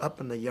went up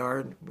in the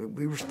yard.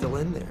 We were still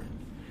in there.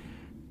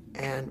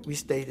 And we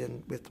stayed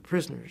in with the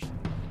prisoners.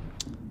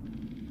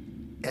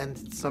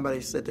 And somebody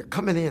said, they're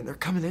coming in, they're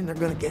going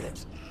to get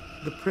us.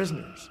 The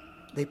prisoners,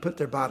 they put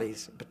their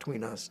bodies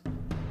between us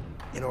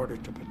in order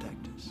to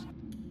protect us.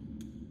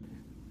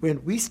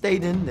 When we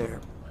stayed in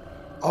there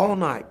all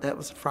night, that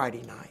was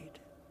Friday night.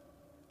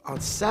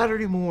 On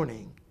Saturday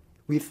morning,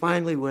 we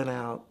finally went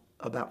out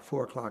about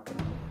 4 o'clock in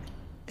the morning.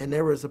 And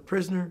there was a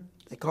prisoner,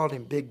 they called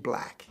him Big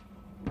Black.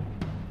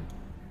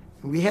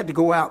 We had to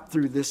go out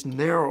through this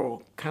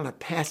narrow kind of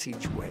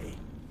passageway.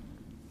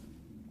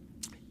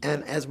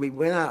 And as we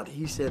went out,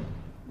 he said,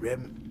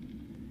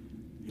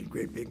 Reverend, he's a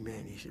great big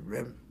man, he said,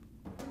 Reverend,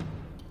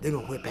 they're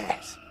going to whip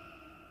ass.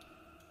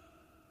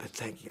 But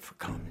thank you for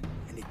coming.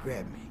 And he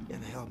grabbed me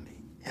and held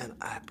me, and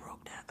I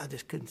broke down. I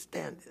just couldn't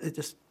stand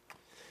it.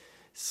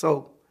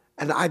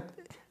 And I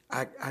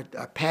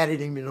patted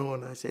him,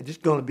 and I said, it's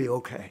going to be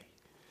okay.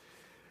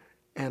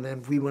 And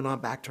then we went on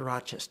back to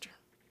Rochester.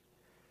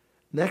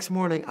 Next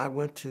morning, I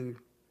went to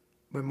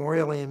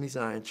Memorial AME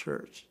Zion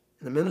Church.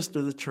 And the minister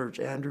of the church,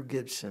 Andrew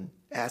Gibson,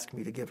 asked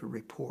me to give a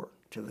report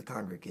to the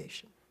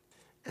congregation.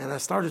 And I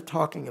started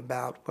talking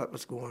about what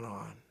was going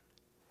on.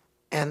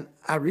 And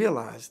I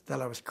realized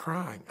that I was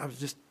crying.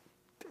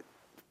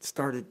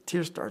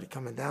 Tears started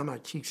coming down my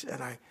cheeks,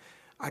 and I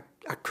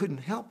couldn't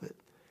help it.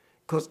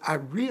 Because I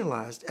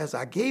realized, as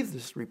I gave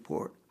this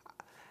report,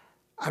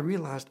 I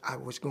realized I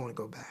was going to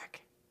go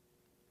back.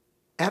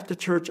 After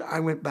church, I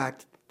went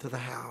back to the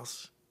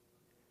house,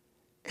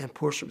 and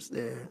Portia was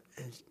there,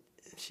 and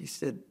she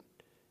said,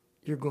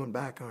 you're going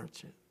back,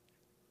 aren't you?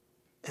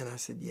 And I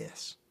said,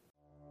 yes.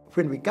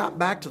 When we got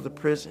back to the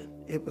prison,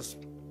 it was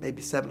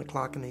maybe 7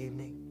 o'clock in the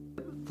evening.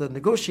 The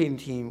negotiating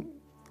team,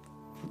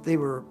 they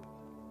were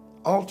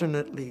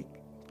alternately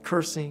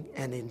cursing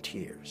and in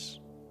tears.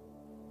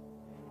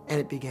 And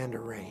it began to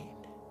rain.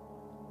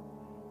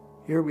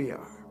 Here we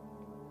are.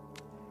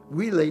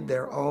 We laid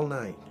there all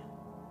night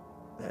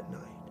that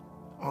night,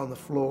 on the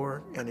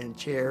floor and in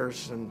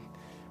chairs and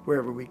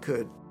wherever we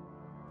could.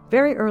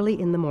 Very early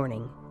in the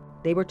morning,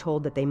 they were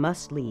told that they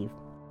must leave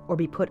or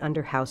be put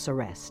under house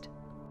arrest.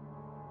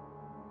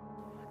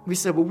 We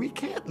said, well, we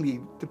can't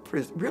leave the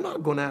prison. We're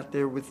not going out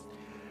there with...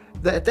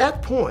 At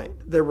that point,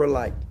 there were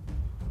like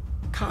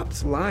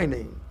cops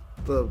lining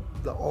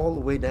all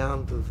the way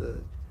down to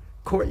the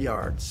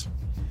courtyards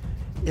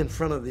in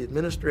front of the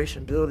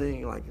administration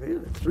building, like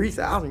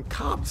 3,000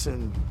 cops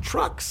and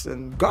trucks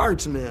and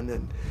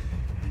guardsmen.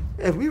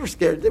 And we were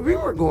scared that we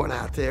weren't going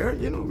out there.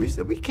 We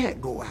said, we can't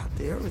go out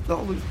there with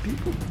all those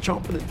people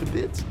chomping at the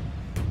bits.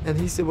 And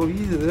he said, well,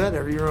 either that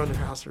or you're under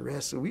house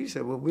arrest. So we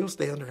said, well, we'll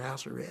stay under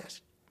house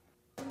arrest.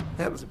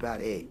 That was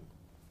about 8.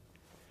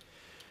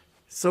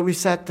 So we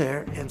sat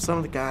there, and some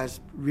of the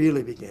guys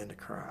really began to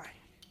cry.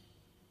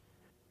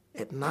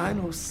 At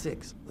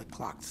 9:06, the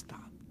clock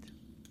stopped.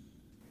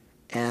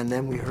 And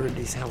then we heard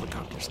these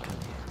helicopters come in.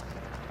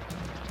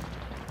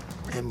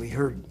 and we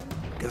heard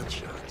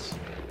gunshots.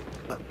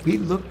 But we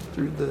looked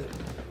through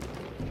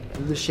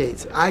the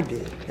shades. I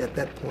did at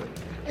that point,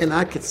 and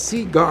I could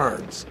see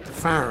guards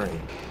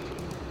firing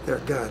their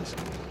guns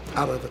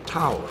out of the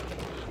tower.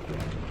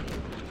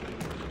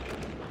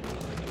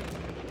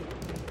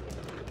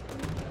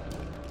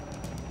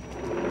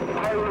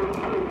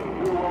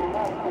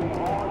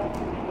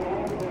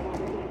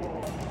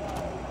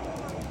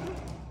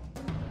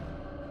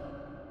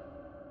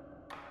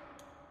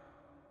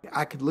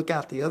 I could look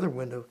out the other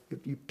window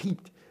if you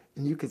peeped,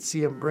 and you could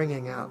see them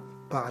bringing out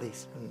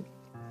bodies and,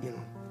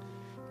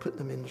 putting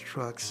them in the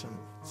trucks, and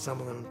some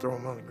of them throw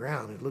them on the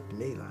ground. It looked to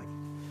me like.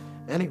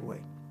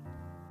 Anyway,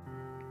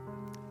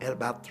 at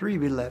about 3,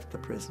 we left the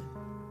prison.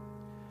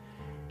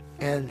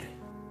 And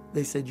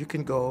they said, you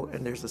can go,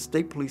 and there's a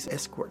state police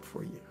escort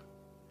for you.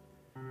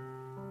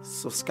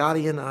 So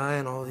Scotty and I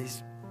and all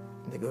these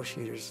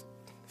negotiators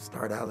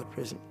start out of the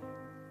prison.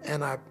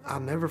 And I'll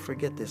never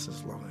forget this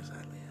as long as I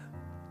live.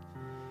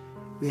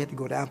 We had to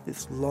go down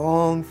this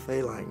long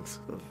phalanx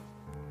of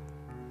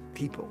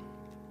people.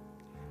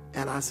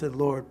 And I said,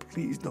 Lord,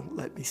 please don't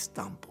let me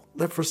stumble.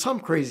 But for some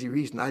crazy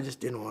reason, I just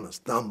didn't want to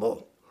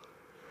stumble.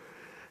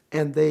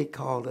 And they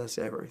called us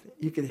everything.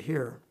 You could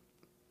hear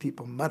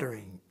people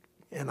muttering,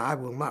 and I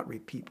will not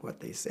repeat what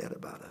they said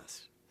about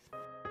us.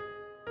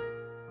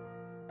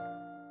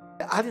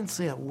 I didn't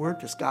say a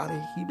word to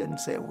Scotty. He didn't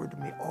say a word to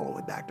me all the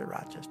way back to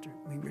Rochester.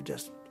 We were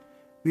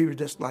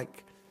just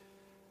like,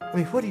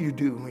 what do you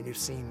do when you've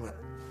seen what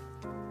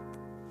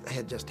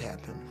had just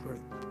happened, where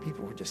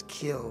people were just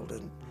killed,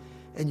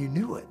 and you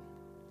knew it?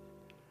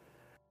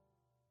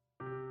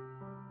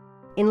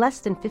 In less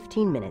than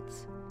 15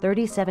 minutes,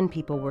 37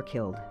 people were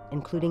killed,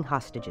 including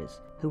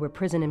hostages, who were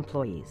prison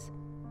employees.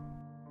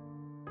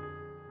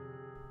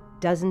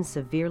 Dozens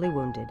severely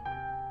wounded,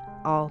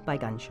 all by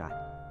gunshot.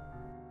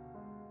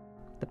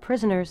 The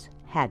prisoners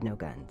had no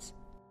guns.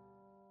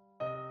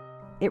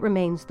 It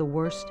remains the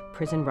worst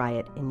prison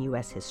riot in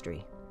U.S.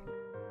 history.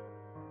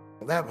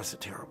 That was a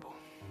terrible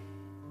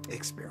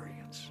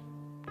experience.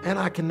 And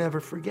I can never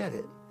forget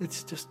it.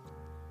 It's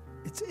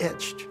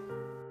etched.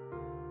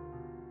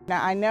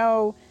 Now, I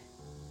know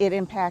it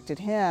impacted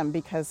him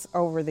because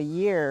over the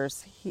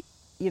years,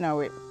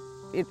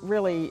 it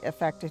really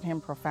affected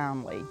him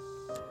profoundly.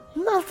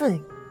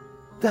 Nothing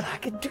that I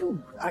could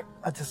do.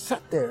 I just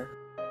sat there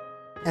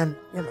and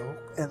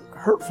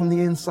hurt from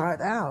the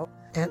inside out.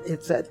 And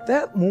it's at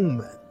that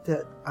moment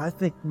that I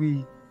think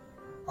we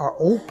are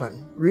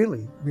open,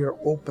 really, we are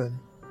open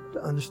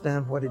to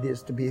understand what it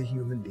is to be a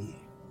human being.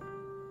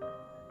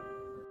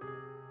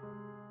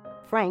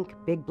 Frank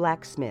Big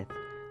Black Smith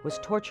was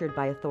tortured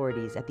by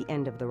authorities at the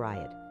end of the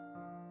riot.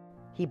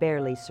 He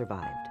barely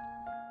survived.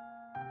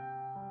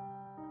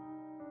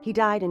 He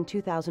died in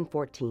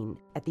 2014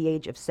 at the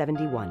age of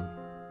 71.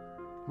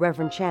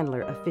 Reverend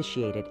Chandler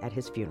officiated at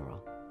his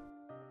funeral.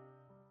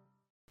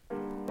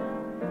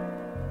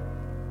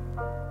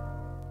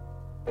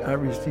 I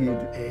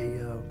received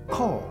a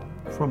call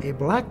from a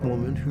black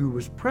woman who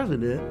was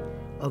president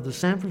of the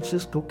San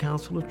Francisco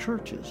Council of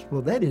Churches.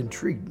 Well, that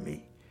intrigued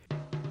me.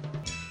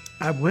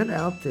 I went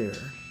out there.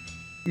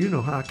 You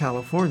know how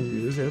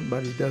California is.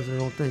 Everybody does their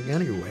own thing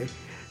anyway.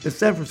 And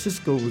San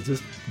Francisco was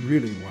just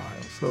really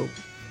wild. So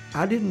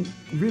I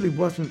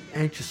wasn't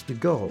anxious to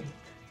go.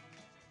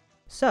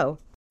 So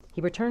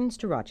he returns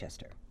to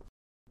Rochester.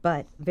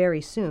 But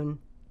very soon,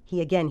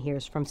 he again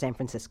hears from San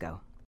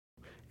Francisco.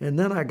 And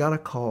then I got a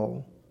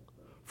call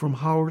from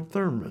Howard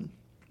Thurman.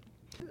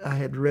 I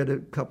had read a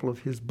couple of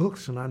his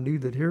books, and I knew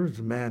that here was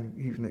a man,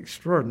 he's an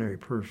extraordinary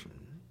person.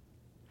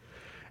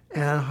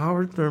 And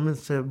Howard Thurman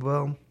said,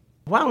 well,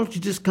 why don't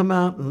you just come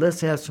out and let's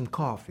have some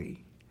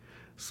coffee?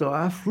 So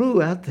I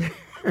flew out there.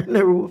 I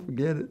never will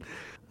forget it.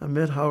 I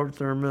met Howard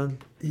Thurman.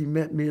 He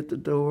met me at the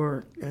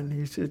door, and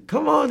he said,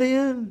 come on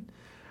in.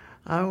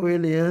 I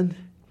went in.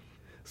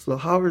 So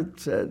Howard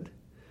said,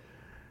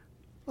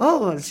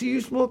 oh, I see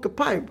you smoke a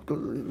pipe,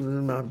 because it was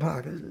in my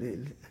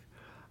pocket.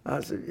 I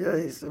said, yeah.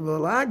 He said,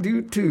 well, I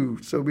do too.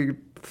 So we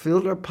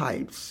filled our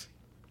pipes.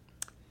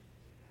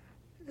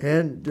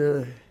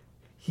 And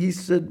he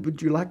said,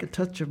 would you like a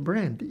touch of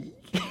brandy?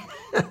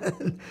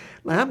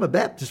 Now, I'm a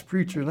Baptist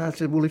preacher, and I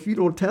said, well, if you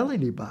don't tell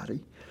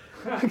anybody.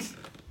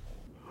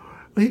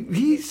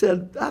 He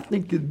said, I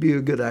think it'd be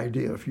a good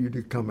idea for you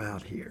to come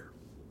out here.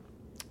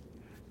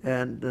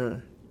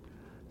 And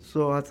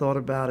so I thought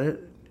about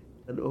it,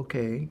 and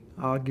okay,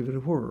 I'll give it a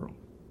whirl.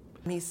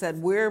 He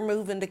said, we're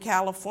moving to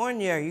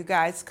California. Are you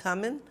guys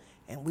coming?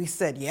 And we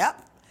said,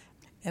 yep.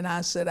 And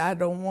I said, I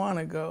don't want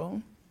to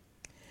go.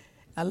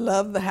 I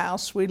love the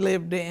house we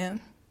lived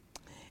in,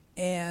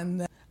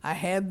 and I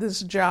had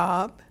this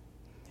job,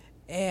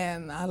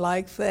 and I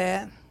liked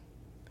that.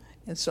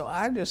 And so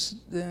I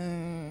just,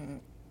 then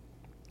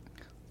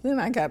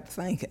I got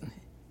thinking,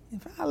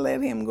 if I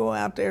let him go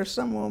out there,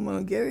 someone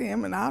will get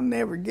him, and I'll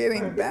never get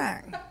him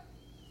back.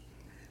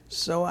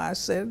 So I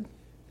said,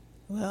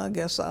 well, I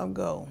guess I'll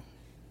go.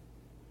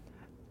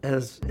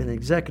 As an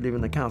executive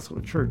in the Council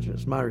of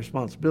Churches, my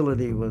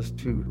responsibility was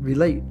to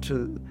relate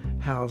to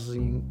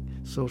housing,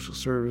 social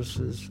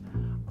services,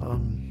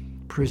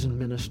 prison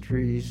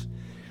ministries.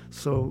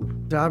 So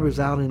I was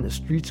out in the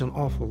streets an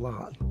awful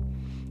lot,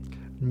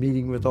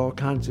 meeting with all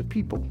kinds of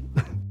people.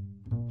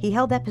 He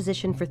held that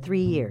position for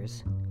 3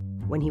 years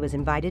when he was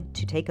invited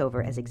to take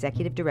over as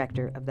executive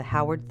director of the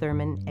Howard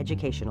Thurman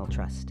Educational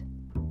Trust.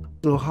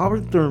 So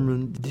Howard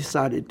Thurman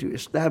decided to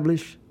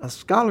establish a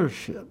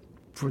scholarship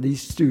for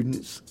these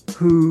students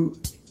who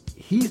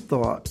he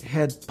thought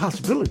had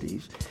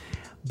possibilities,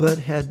 but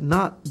had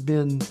not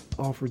been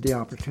offered the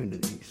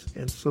opportunities.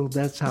 And so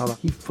that's how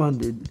he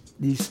funded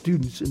these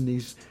students in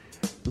these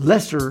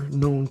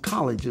lesser-known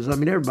colleges. I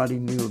mean, everybody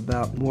knew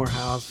about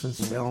Morehouse and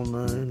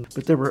Spelman,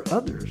 but there were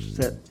others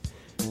that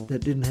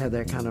didn't have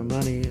that kind of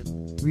money.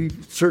 We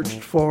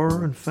searched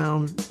for and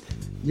found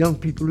young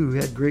people who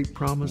had great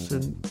promise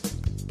and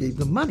gave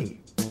them money.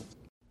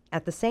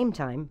 At the same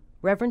time,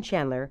 Reverend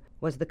Chandler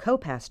was the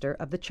co-pastor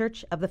of the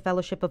Church of the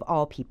Fellowship of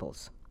All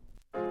Peoples.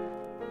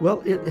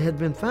 Well, it had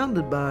been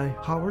founded by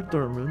Howard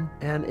Thurman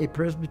and a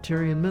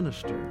Presbyterian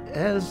minister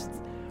as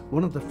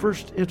one of the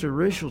first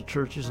interracial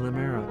churches in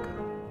America.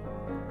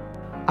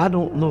 I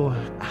don't know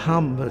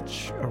how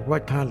much or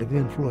what kind of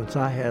influence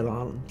I had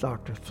on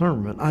Dr.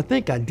 Thurman. I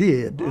think I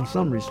did in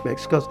some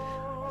respects, because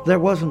there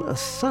wasn't a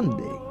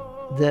Sunday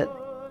that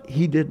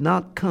he did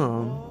not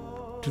come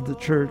to the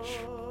church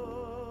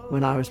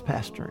when I was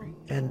pastoring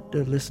and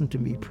to listen to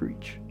me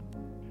preach.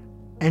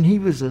 And he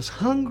was as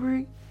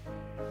hungry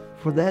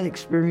for that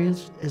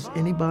experience as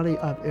anybody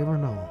I've ever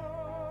known.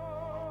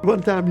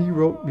 One time he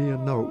wrote me a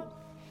note,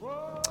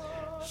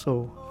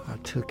 so I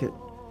took it,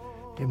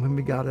 and when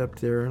we got up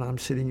there and I'm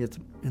sitting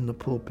in the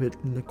pulpit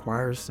and the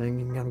choir is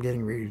singing, I'm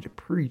getting ready to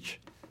preach,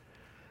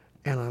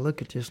 and I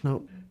look at this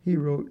note. He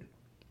wrote,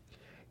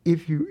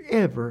 "If you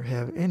ever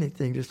have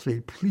anything to say,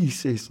 please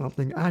say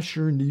something. I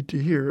sure need to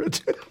hear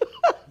it."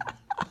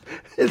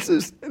 This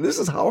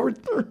is Howard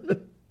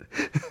Thurman.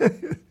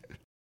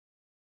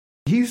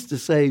 He used to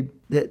say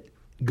that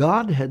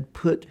God had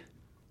put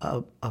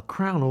a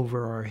crown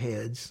over our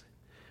heads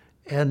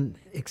and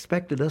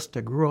expected us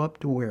to grow up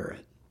to wear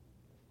it.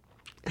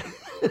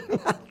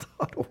 I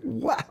thought,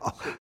 wow.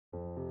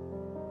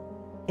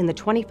 In the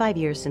 25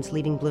 years since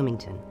leaving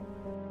Bloomington,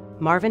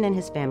 Marvin and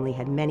his family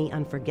had many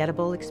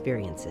unforgettable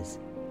experiences.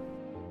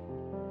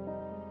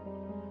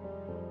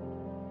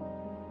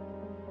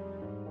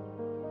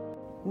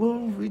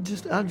 Well,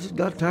 I just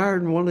got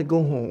tired and wanted to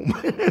go home.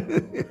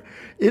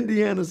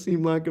 Indiana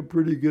seemed like a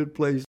pretty good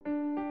place.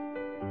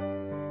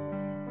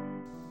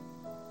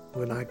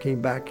 When I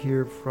came back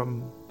here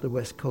from the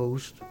West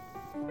Coast,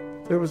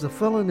 there was a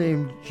fellow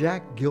named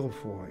Jack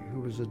Guilfoy who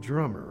was a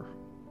drummer,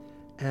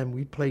 and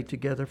we played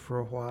together for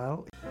a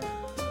while.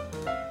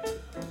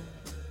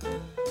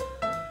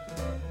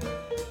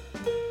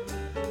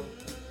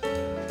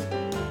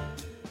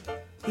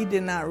 He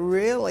did not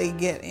really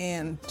get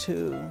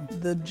into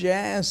the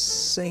jazz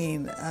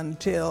scene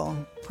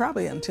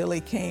probably until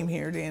he came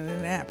here to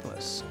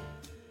Indianapolis.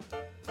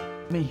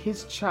 I mean,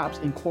 his chops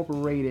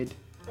incorporated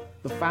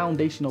the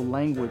foundational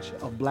language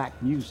of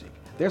black music.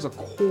 There's a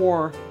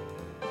core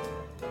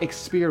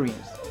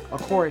experience, a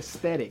core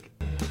aesthetic.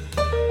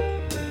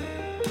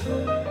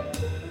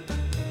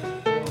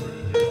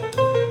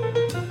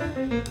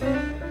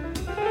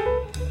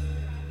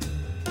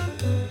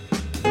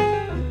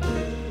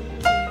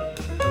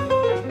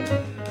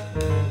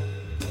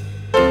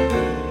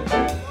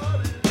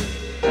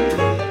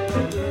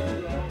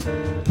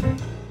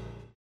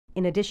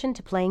 In addition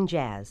to playing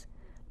jazz,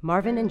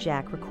 Marvin and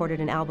Jack recorded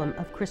an album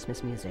of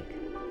Christmas music.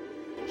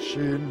 She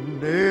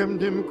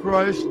named him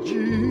Christ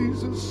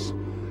Jesus,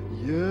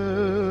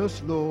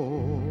 yes,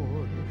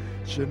 Lord.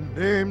 She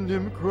named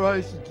him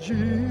Christ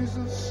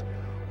Jesus,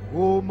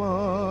 oh,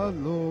 my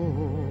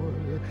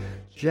Lord.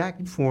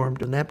 Jack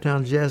formed a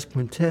Naptown Jazz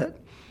Quintet,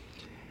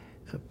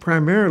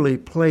 primarily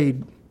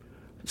played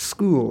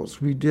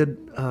schools. We did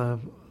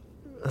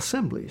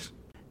assemblies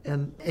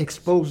and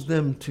exposed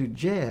them to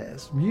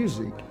jazz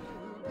music.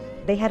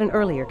 They had an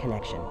earlier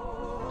connection.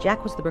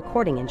 Jack was the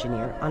recording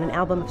engineer on an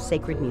album of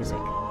sacred music.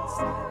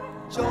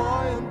 Joy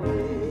and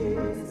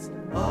peace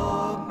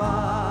of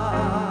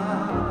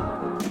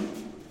mind.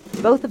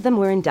 Both of them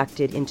were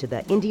inducted into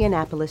the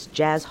Indianapolis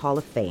Jazz Hall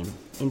of Fame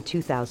in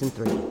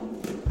 2003.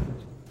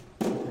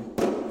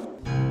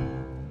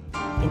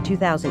 In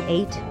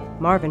 2008,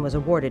 Marvin was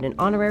awarded an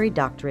honorary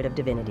doctorate of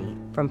divinity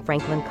from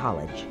Franklin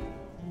College.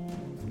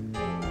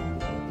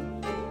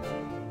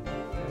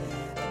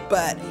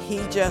 But he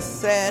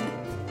just said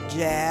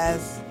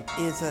jazz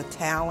is a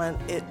talent,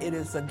 it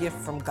is a gift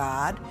from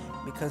God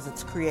because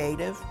it's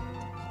creative.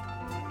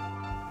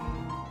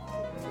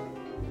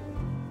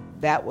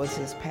 That was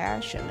his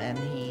passion, and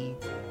he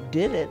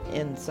did it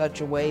in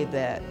such a way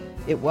that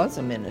it was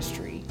a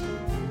ministry.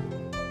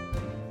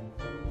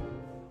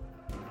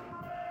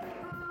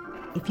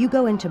 If you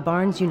go into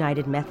Barnes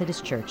United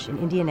Methodist Church in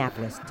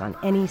Indianapolis on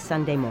any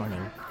Sunday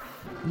morning,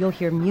 you'll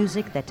hear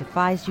music that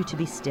defies you to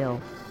be still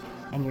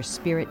and your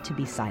spirit to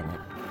be silent.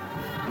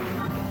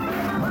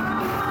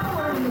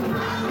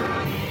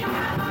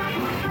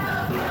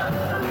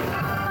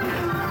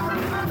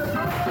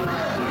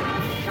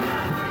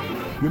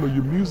 You know,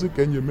 your music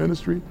and your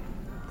ministry,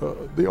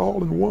 they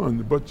all in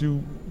one, but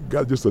you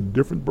got just a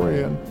different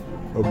brand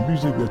of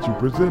music that you're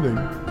presenting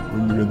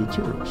when you're in the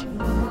church.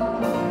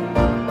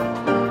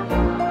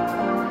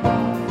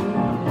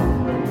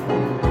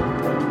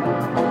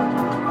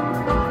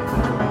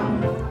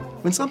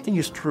 When something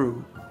is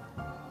true,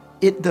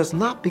 it does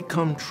not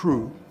become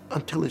true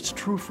until it's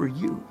true for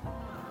you.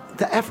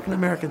 The African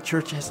American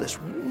church has this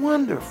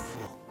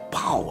wonderful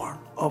power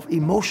of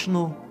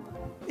emotional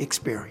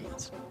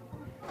experience.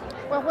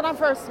 Well, when I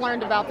first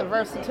learned about the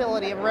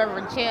versatility of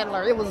Reverend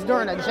Chandler, it was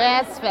during a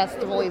jazz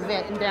festival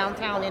event in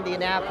downtown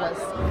Indianapolis.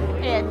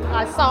 And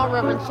I saw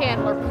Reverend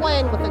Chandler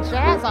playing with a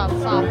jazz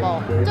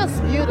ensemble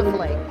just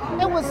beautifully.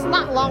 It was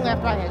not long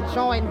after I had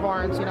joined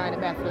Barnes United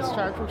Methodist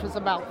Church, which was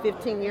about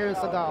 15 years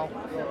ago.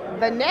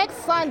 The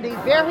next Sunday,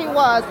 there he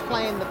was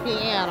playing the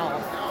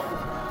piano.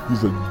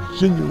 He's a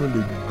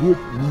genuinely good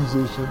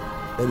musician,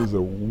 and he's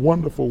a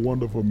wonderful,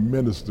 wonderful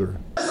minister.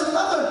 There's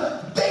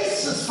another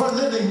basis for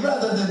living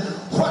rather than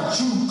what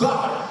you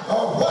got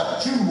or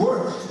what you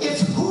were.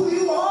 It's who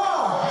you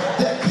are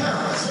that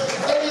counts.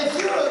 And if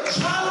you're a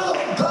child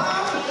of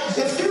God,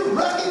 if you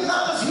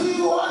recognize who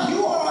you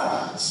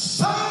are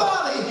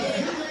somebody.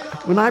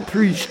 When I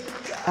preached,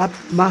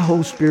 my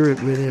whole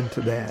spirit went into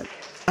that.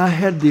 I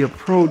had the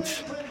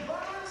approach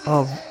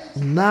of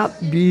not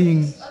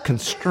being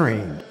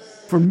constrained.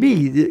 For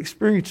me, the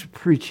experience of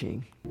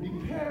preaching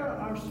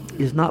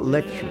is not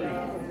lecturing.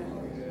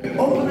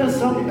 Open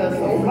us up as the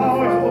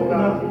flowers open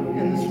up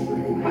in the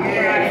spring.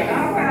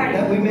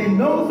 That we may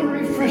know the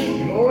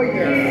refreshing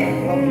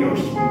of your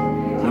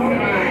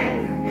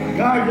spirit.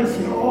 Guard us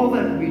in all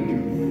that we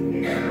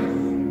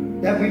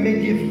do. That we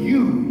may give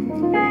you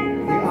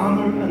the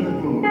honor and the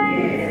glory.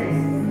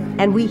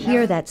 And we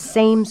hear that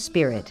same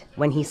spirit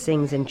when he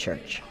sings in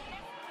church.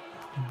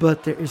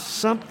 But there is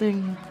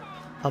something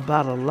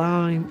about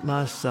allowing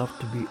myself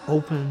to be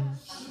open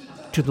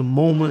to the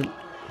moment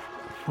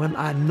when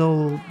I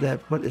know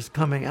that what is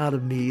coming out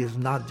of me is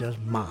not just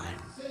mine.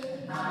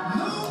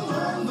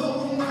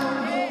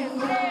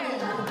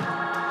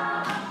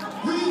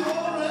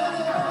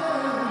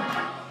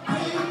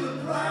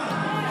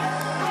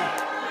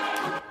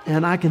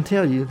 And I can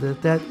tell you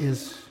that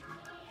is,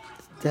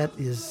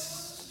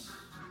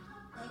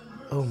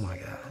 oh my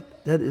God,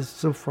 that is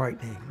so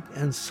frightening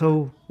and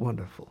so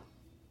wonderful.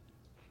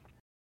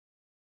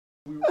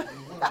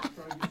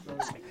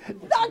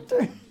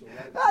 Doctor,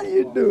 how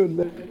you doing,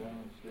 man?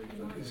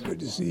 It's good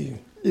to see you.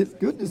 It's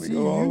good to see you.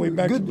 We go all the way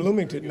back to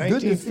Bloomington,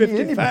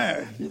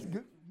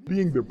 1955.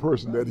 Being the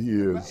person that he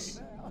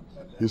is,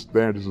 his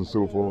standards and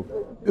so forth,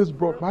 has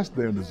brought my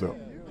standards up.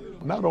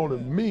 Not only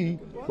me,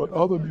 but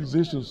other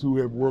musicians who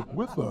have worked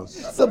with us.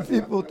 Some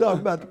people talk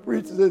about the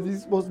preacher that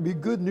he's supposed to be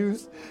good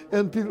news,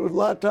 and people, a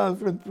lot of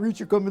times when the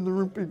preacher come in the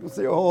room, people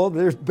say, oh,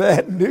 there's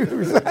bad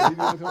news. Hi,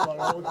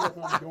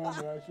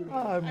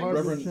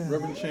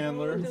 Reverend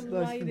Chandler. It's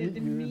nice to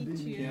meet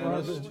you.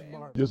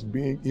 Just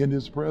being in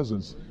his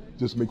presence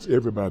just makes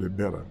everybody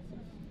better,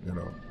 you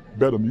know.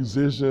 Better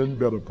musician,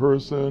 better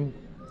person,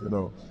 you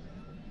know.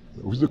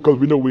 Because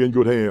we know we're in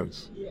good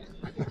hands.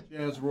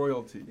 Jazz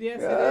royalty.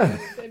 Yes,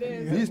 it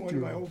is. These One two.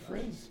 of my old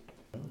friends.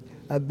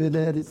 I've been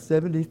at it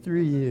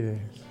 73 years.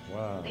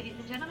 Wow. Ladies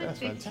and gentlemen, That's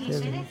 15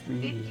 fantastic. minutes.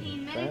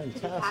 15 minutes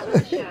to the top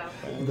Fantastic.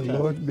 of the show. The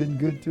Lord's been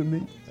good to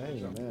me.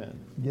 Amen.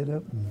 Get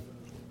up and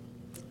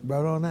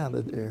right on out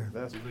of there.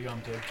 That's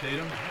Leon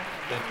Tatum.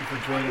 Thank you for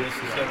joining us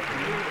this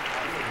afternoon.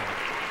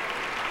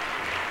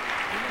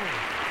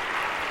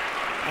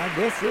 I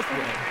guess this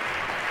way.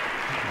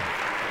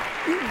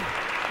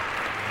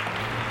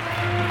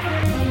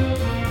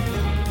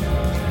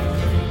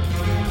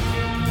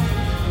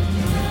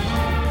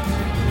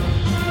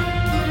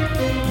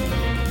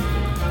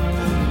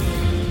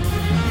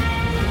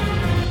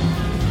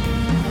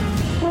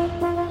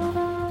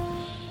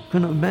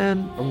 When a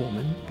man or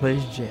woman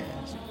plays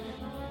jazz,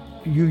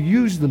 you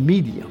use the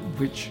medium,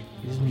 which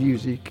is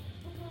music,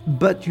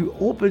 but you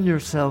open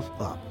yourself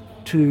up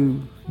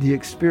to the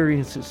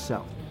experience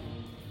itself.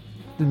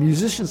 The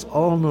musicians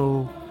all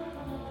know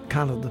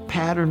kind of the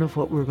pattern of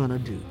what we're going to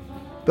do,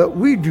 but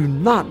we do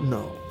not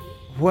know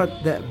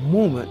what that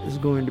moment is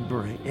going to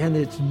bring, and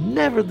it's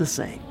never the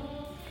same.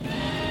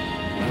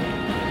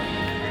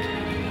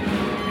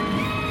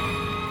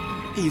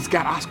 He's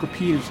got Oscar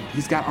Peterson,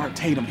 he's got Art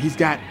Tatum, he's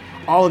got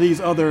all of these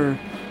other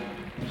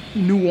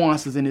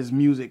nuances in his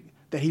music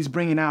that he's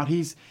bringing out.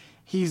 He's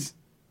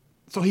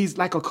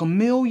like a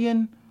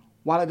chameleon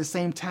while at the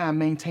same time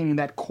maintaining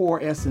that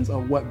core essence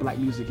of what black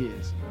music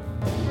is.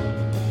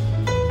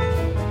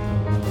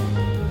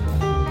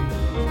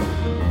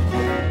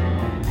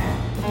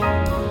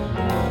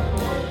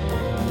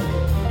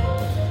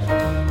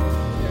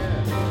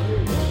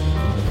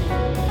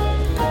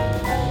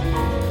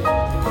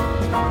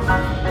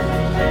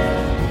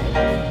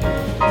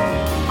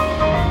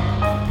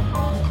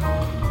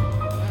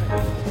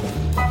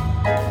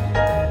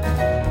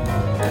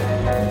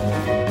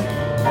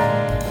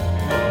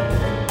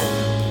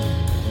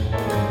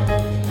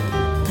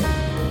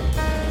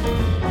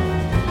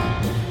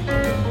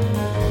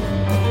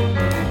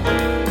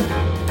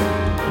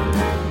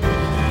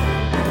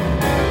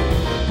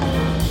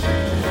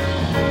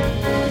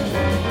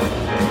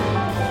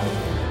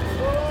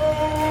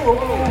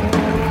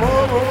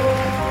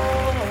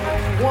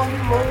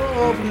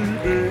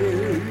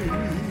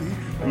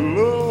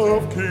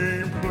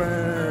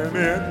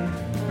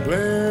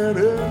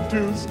 planning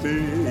to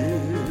stay.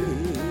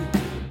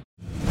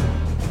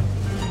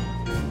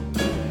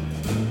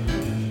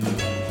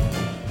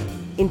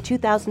 In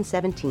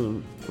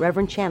 2017,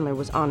 Reverend Chandler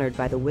was honored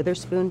by the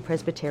Witherspoon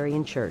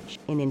Presbyterian Church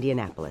in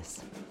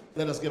Indianapolis.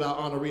 Let us give our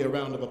honoree a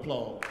round of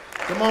applause.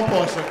 Come on,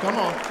 Portia. Come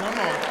on, come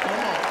on, come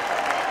on.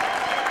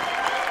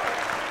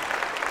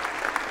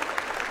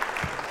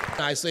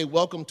 I say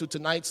welcome to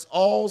tonight's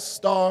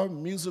all-star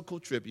musical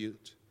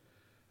tribute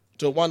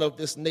to one of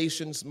this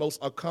nation's most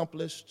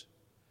accomplished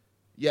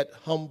yet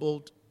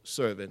humbled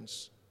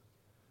servants,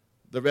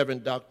 the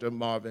Reverend Dr.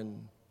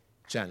 Marvin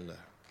Chandler.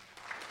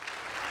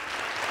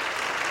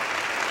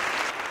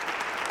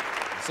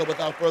 So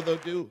without further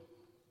ado,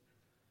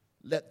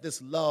 let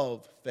this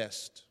love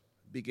fest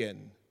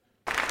begin.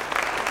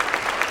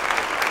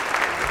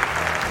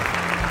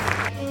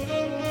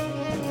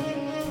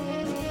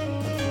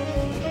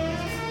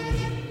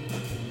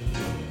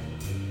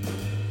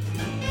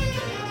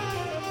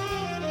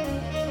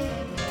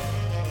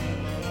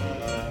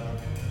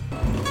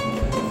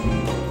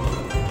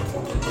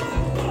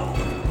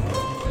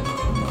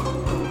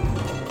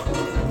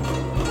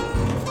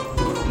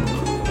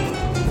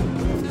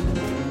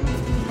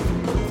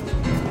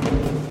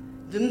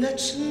 Them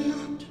that's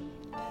not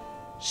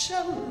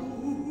shall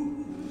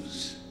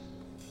lose.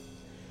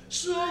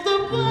 So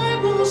the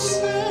Bible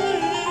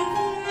says,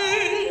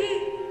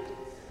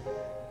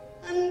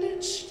 and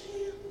it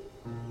still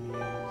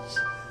is.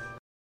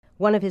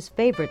 One of his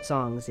favorite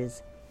songs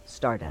is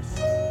Stardust.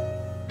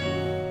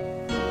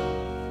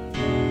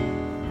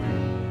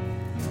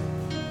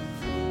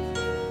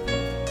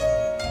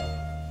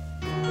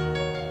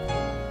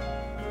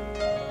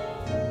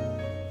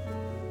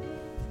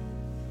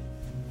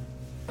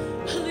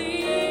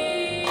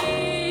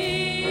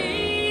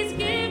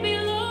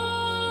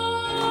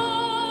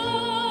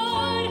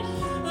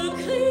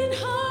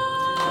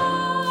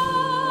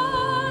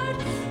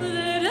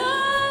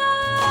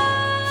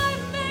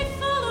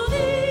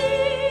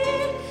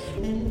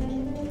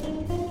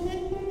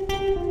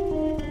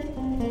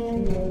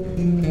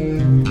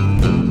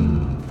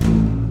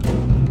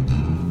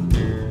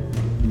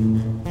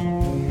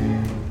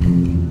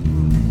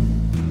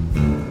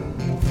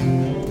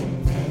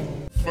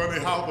 Funny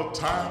how the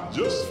time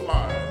just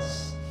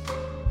flies,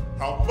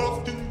 how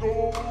love can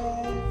go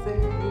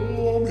from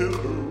warm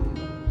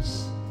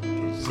hellos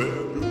to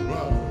sad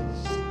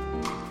goodbyes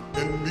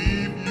and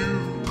leave you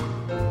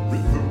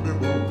with the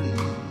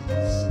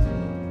memories.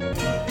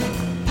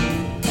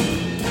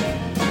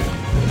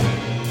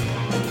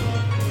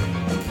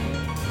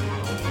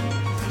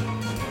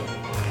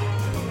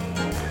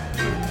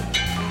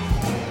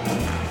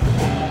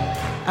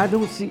 I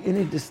don't see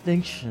any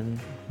distinction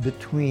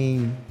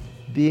between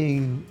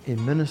being a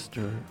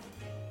minister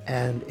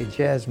and a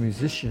jazz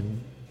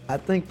musician. I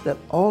think that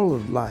all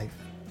of life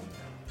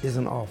is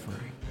an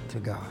offering to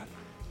God.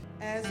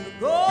 As the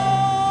golden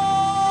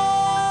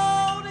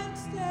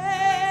stairs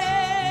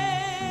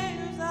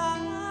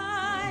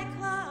I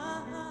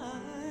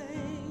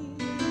climb.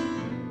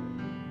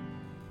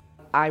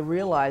 I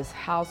realized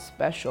how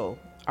special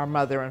our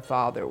mother and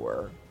father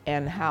were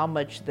and how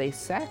much they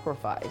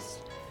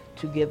sacrificed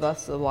to give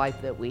us the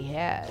life that we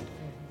had.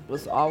 It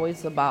was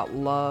always about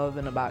love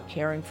and about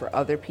caring for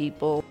other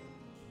people.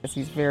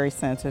 He's very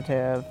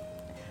sensitive.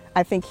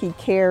 I think he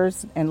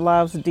cares and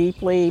loves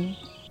deeply.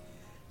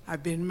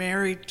 I've been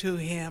married to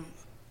him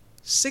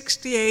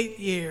 68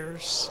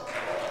 years.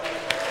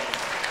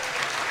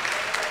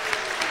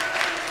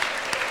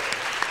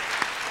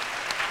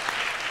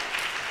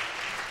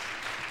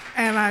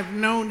 And I've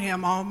known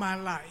him all my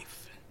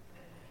life.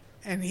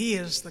 And he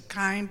is the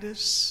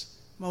kindest,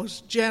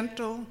 most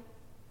gentle,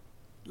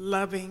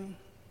 loving,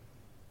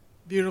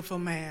 beautiful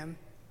man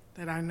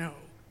that I know.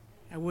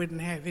 I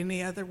wouldn't have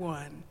any other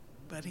one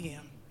but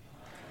him.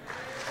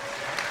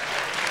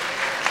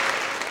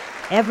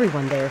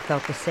 Everyone there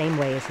felt the same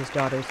way as his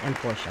daughters and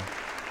Portia.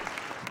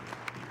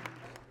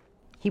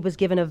 He was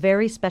given a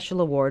very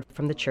special award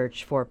from the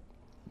church for,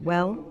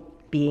 well,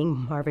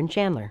 being Marvin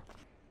Chandler.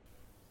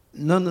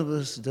 None of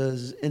us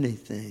does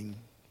anything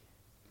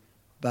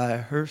by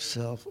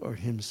herself or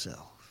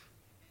himself.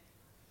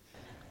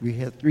 We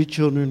have 3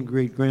 children,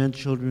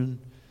 great-grandchildren,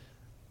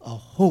 a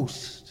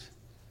host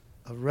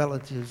of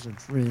relatives and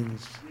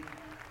friends.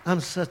 I'm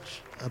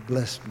such a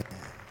blessed man.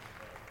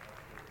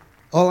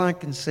 All I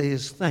can say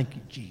is thank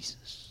you,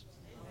 Jesus.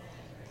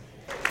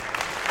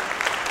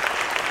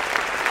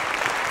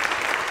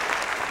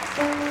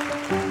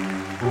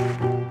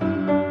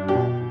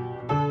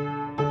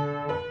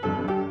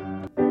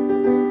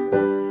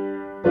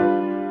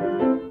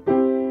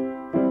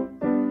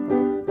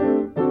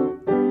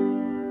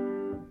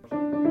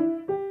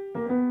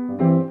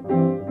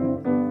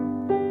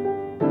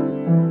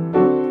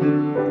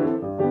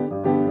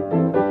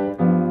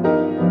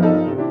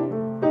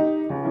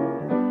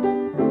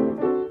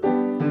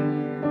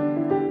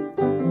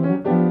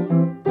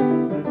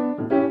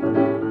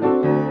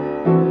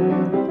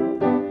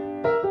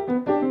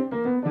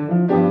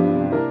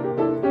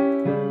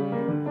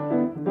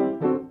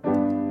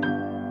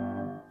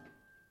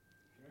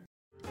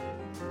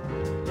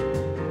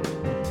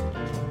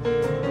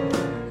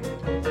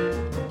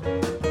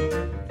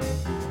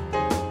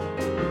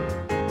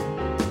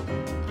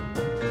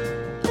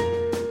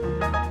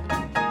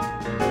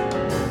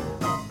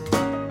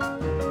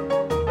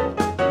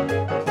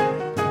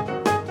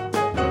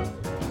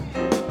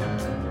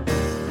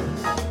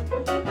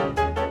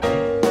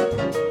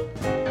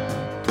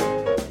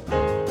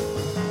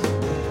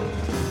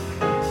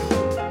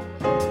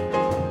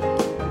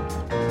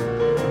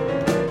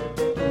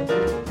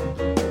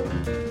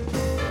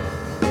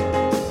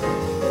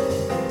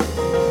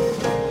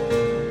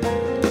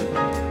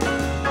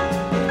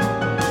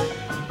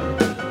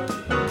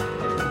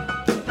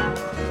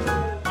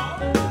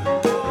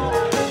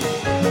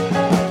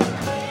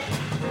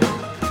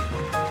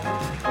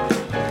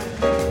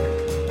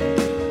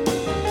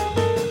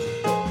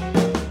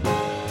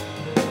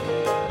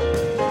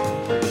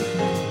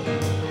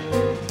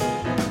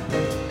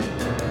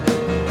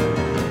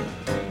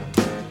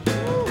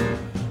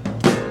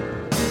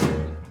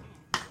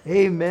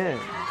 Amen.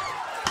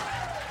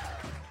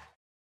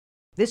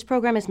 This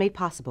program is made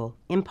possible,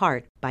 in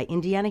part, by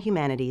Indiana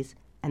Humanities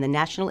and the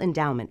National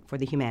Endowment for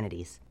the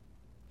Humanities.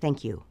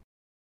 Thank you.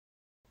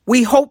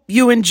 We hope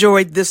you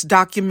enjoyed this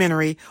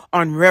documentary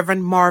on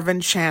Reverend Marvin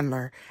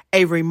Chandler,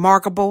 a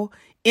remarkable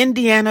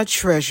Indiana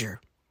treasure.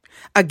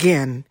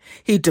 Again,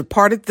 he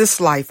departed this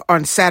life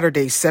on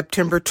Saturday,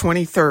 September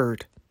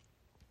 23rd.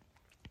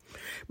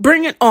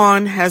 Bring It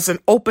On has an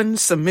open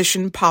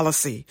submission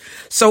policy,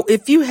 so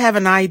if you have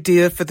an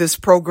idea for this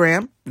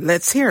program,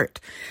 let's hear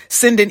it.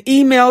 Send an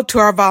email to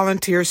our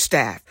volunteer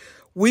staff.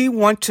 We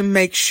want to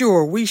make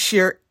sure we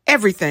share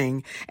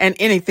everything and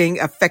anything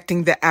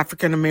affecting the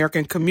African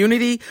American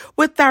community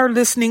with our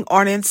listening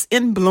audience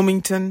in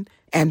Bloomington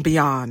and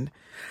beyond.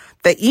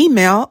 The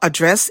email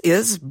address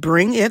is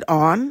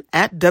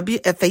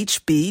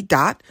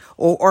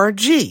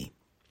bringiton@wfhb.org.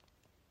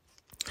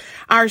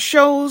 Our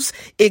show's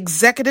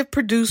executive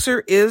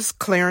producer is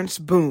Clarence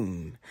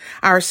Boone.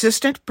 Our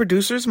assistant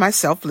producer is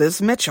myself,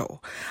 Liz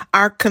Mitchell.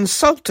 Our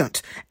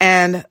consultant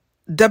and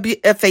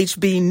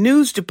WFHB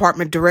News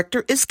Department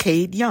Director is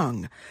Cade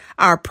Young.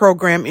 Our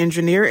program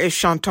engineer is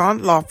Chantal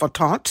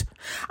Lafontant.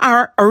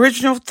 Our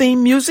original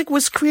theme music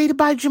was created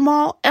by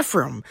Jamal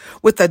Ephraim,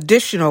 with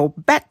additional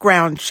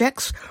background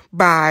checks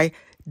by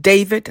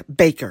David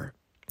Baker.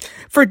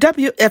 For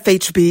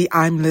WFHB,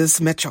 I'm Liz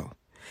Mitchell.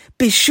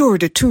 Be sure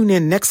to tune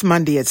in next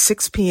Monday at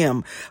 6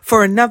 p.m.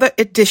 for another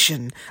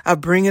edition of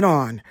Bring It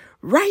On,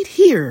 right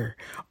here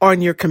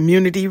on your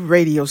community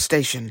radio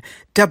station,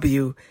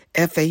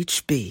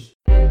 WFHB.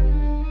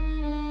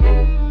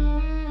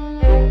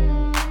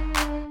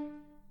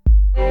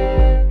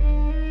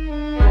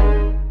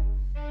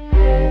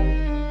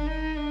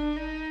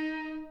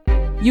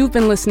 You've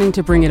been listening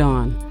to Bring It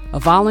On, a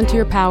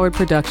volunteer-powered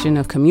production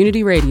of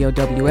Community Radio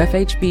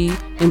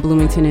WFHB in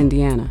Bloomington,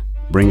 Indiana.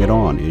 Bring It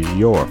On is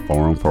your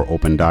forum for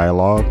open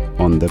dialogue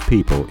on the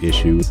people,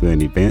 issues,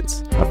 and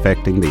events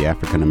affecting the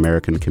African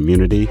American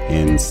community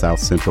in South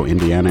Central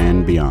Indiana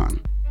and beyond.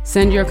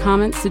 Send your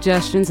comments,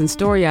 suggestions, and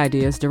story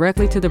ideas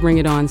directly to the Bring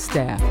It On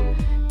staff.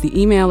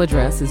 The email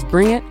address is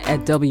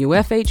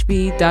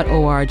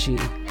bringit@wfhb.org.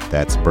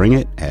 That's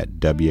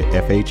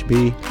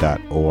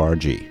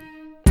bringit@wfhb.org.